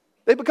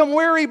 They become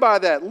weary by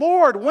that.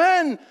 Lord,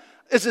 when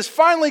is this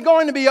finally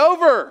going to be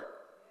over?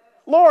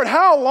 Lord,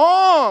 how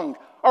long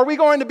are we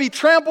going to be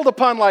trampled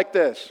upon like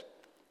this?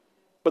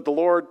 But the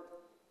Lord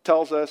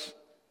tells us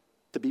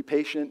to be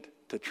patient,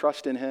 to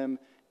trust in Him,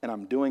 and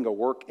I'm doing a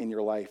work in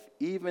your life,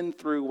 even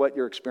through what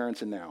you're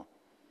experiencing now.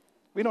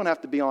 We don't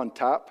have to be on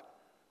top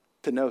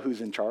to know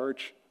who's in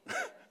charge.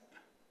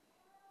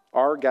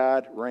 Our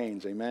God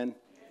reigns, amen?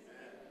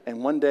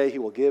 And one day He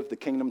will give the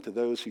kingdom to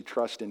those who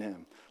trust in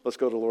Him. Let's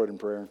go to the Lord in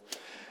prayer.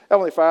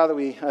 Heavenly Father,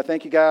 we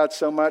thank you, God,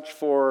 so much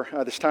for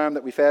this time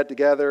that we've had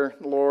together,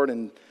 Lord,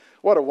 and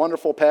what a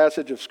wonderful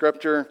passage of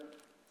Scripture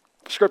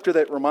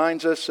that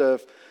reminds us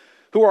of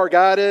who our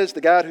God is,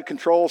 the God who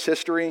controls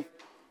history,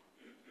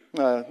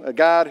 a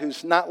God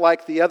who's not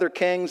like the other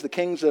kings, the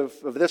kings of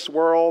this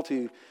world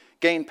who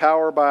gain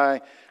power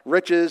by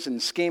riches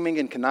and scheming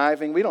and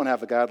conniving. We don't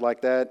have a God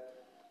like that.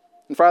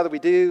 And Father, we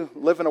do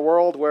live in a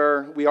world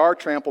where we are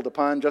trampled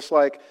upon, just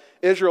like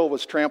Israel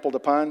was trampled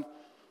upon.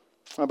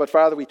 But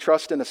Father, we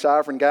trust in a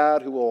sovereign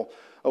God who will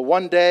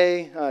one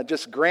day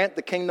just grant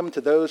the kingdom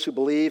to those who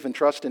believe and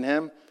trust in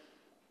Him.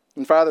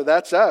 And Father,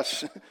 that's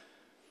us.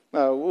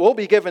 We'll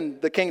be given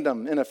the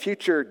kingdom in a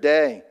future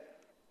day.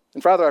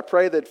 And Father, I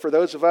pray that for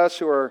those of us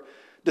who are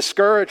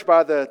discouraged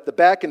by the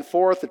back and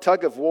forth, the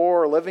tug of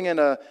war, living in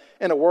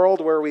a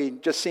world where we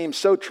just seem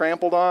so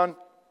trampled on,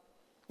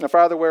 now,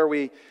 Father, where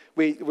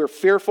we're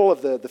fearful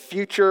of the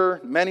future,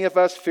 many of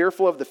us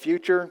fearful of the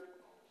future,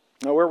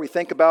 where we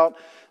think about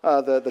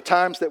the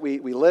times that we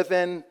live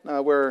in,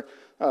 where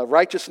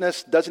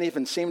righteousness doesn't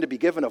even seem to be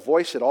given a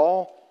voice at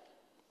all.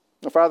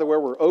 And Father, where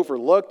we're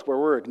overlooked, where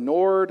we're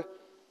ignored.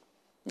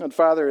 And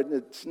Father,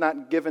 it's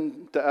not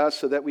given to us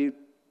so that we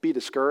be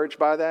discouraged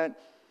by that,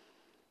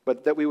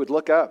 but that we would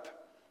look up,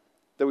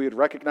 that we would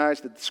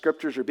recognize that the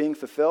Scriptures are being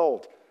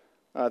fulfilled,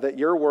 that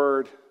your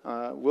word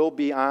will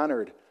be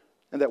honored,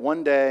 and that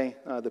one day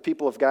the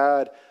people of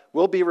God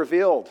will be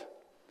revealed.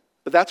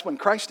 But that's when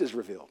Christ is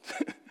revealed.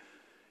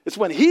 It's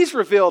when He's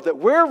revealed that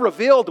we're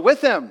revealed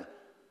with Him.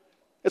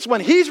 It's when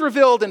He's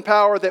revealed in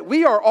power that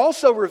we are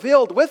also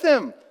revealed with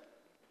Him.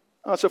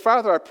 So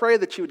Father, I pray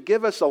that you would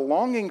give us a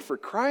longing for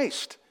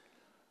Christ,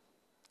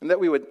 and that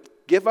we would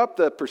give up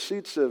the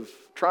pursuits of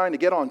trying to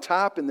get on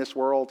top in this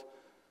world.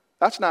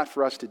 That's not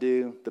for us to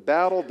do. The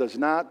battle does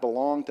not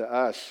belong to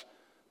us.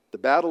 The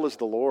battle is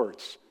the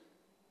Lord's.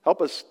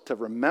 Help us to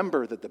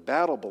remember that the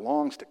battle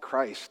belongs to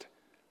Christ,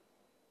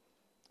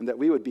 and that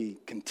we would be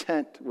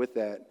content with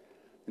that.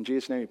 In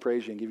Jesus' name we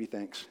praise you and give you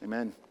thanks.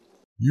 Amen.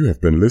 You have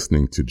been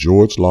listening to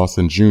George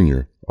Lawson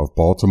Jr. of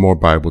Baltimore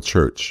Bible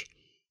Church.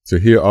 To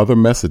hear other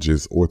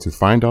messages or to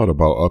find out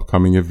about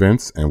upcoming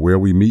events and where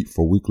we meet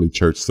for weekly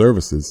church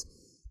services,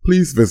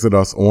 please visit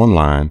us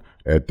online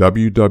at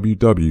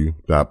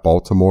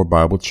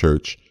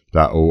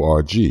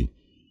www.baltimorebiblechurch.org.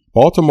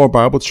 Baltimore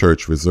Bible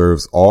Church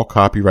reserves all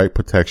copyright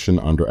protection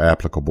under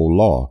applicable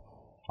law.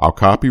 Our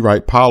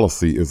copyright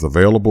policy is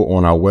available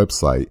on our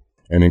website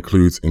and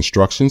includes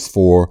instructions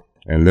for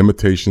and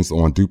limitations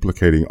on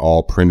duplicating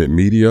all printed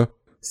media,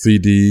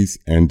 CDs,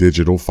 and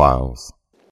digital files.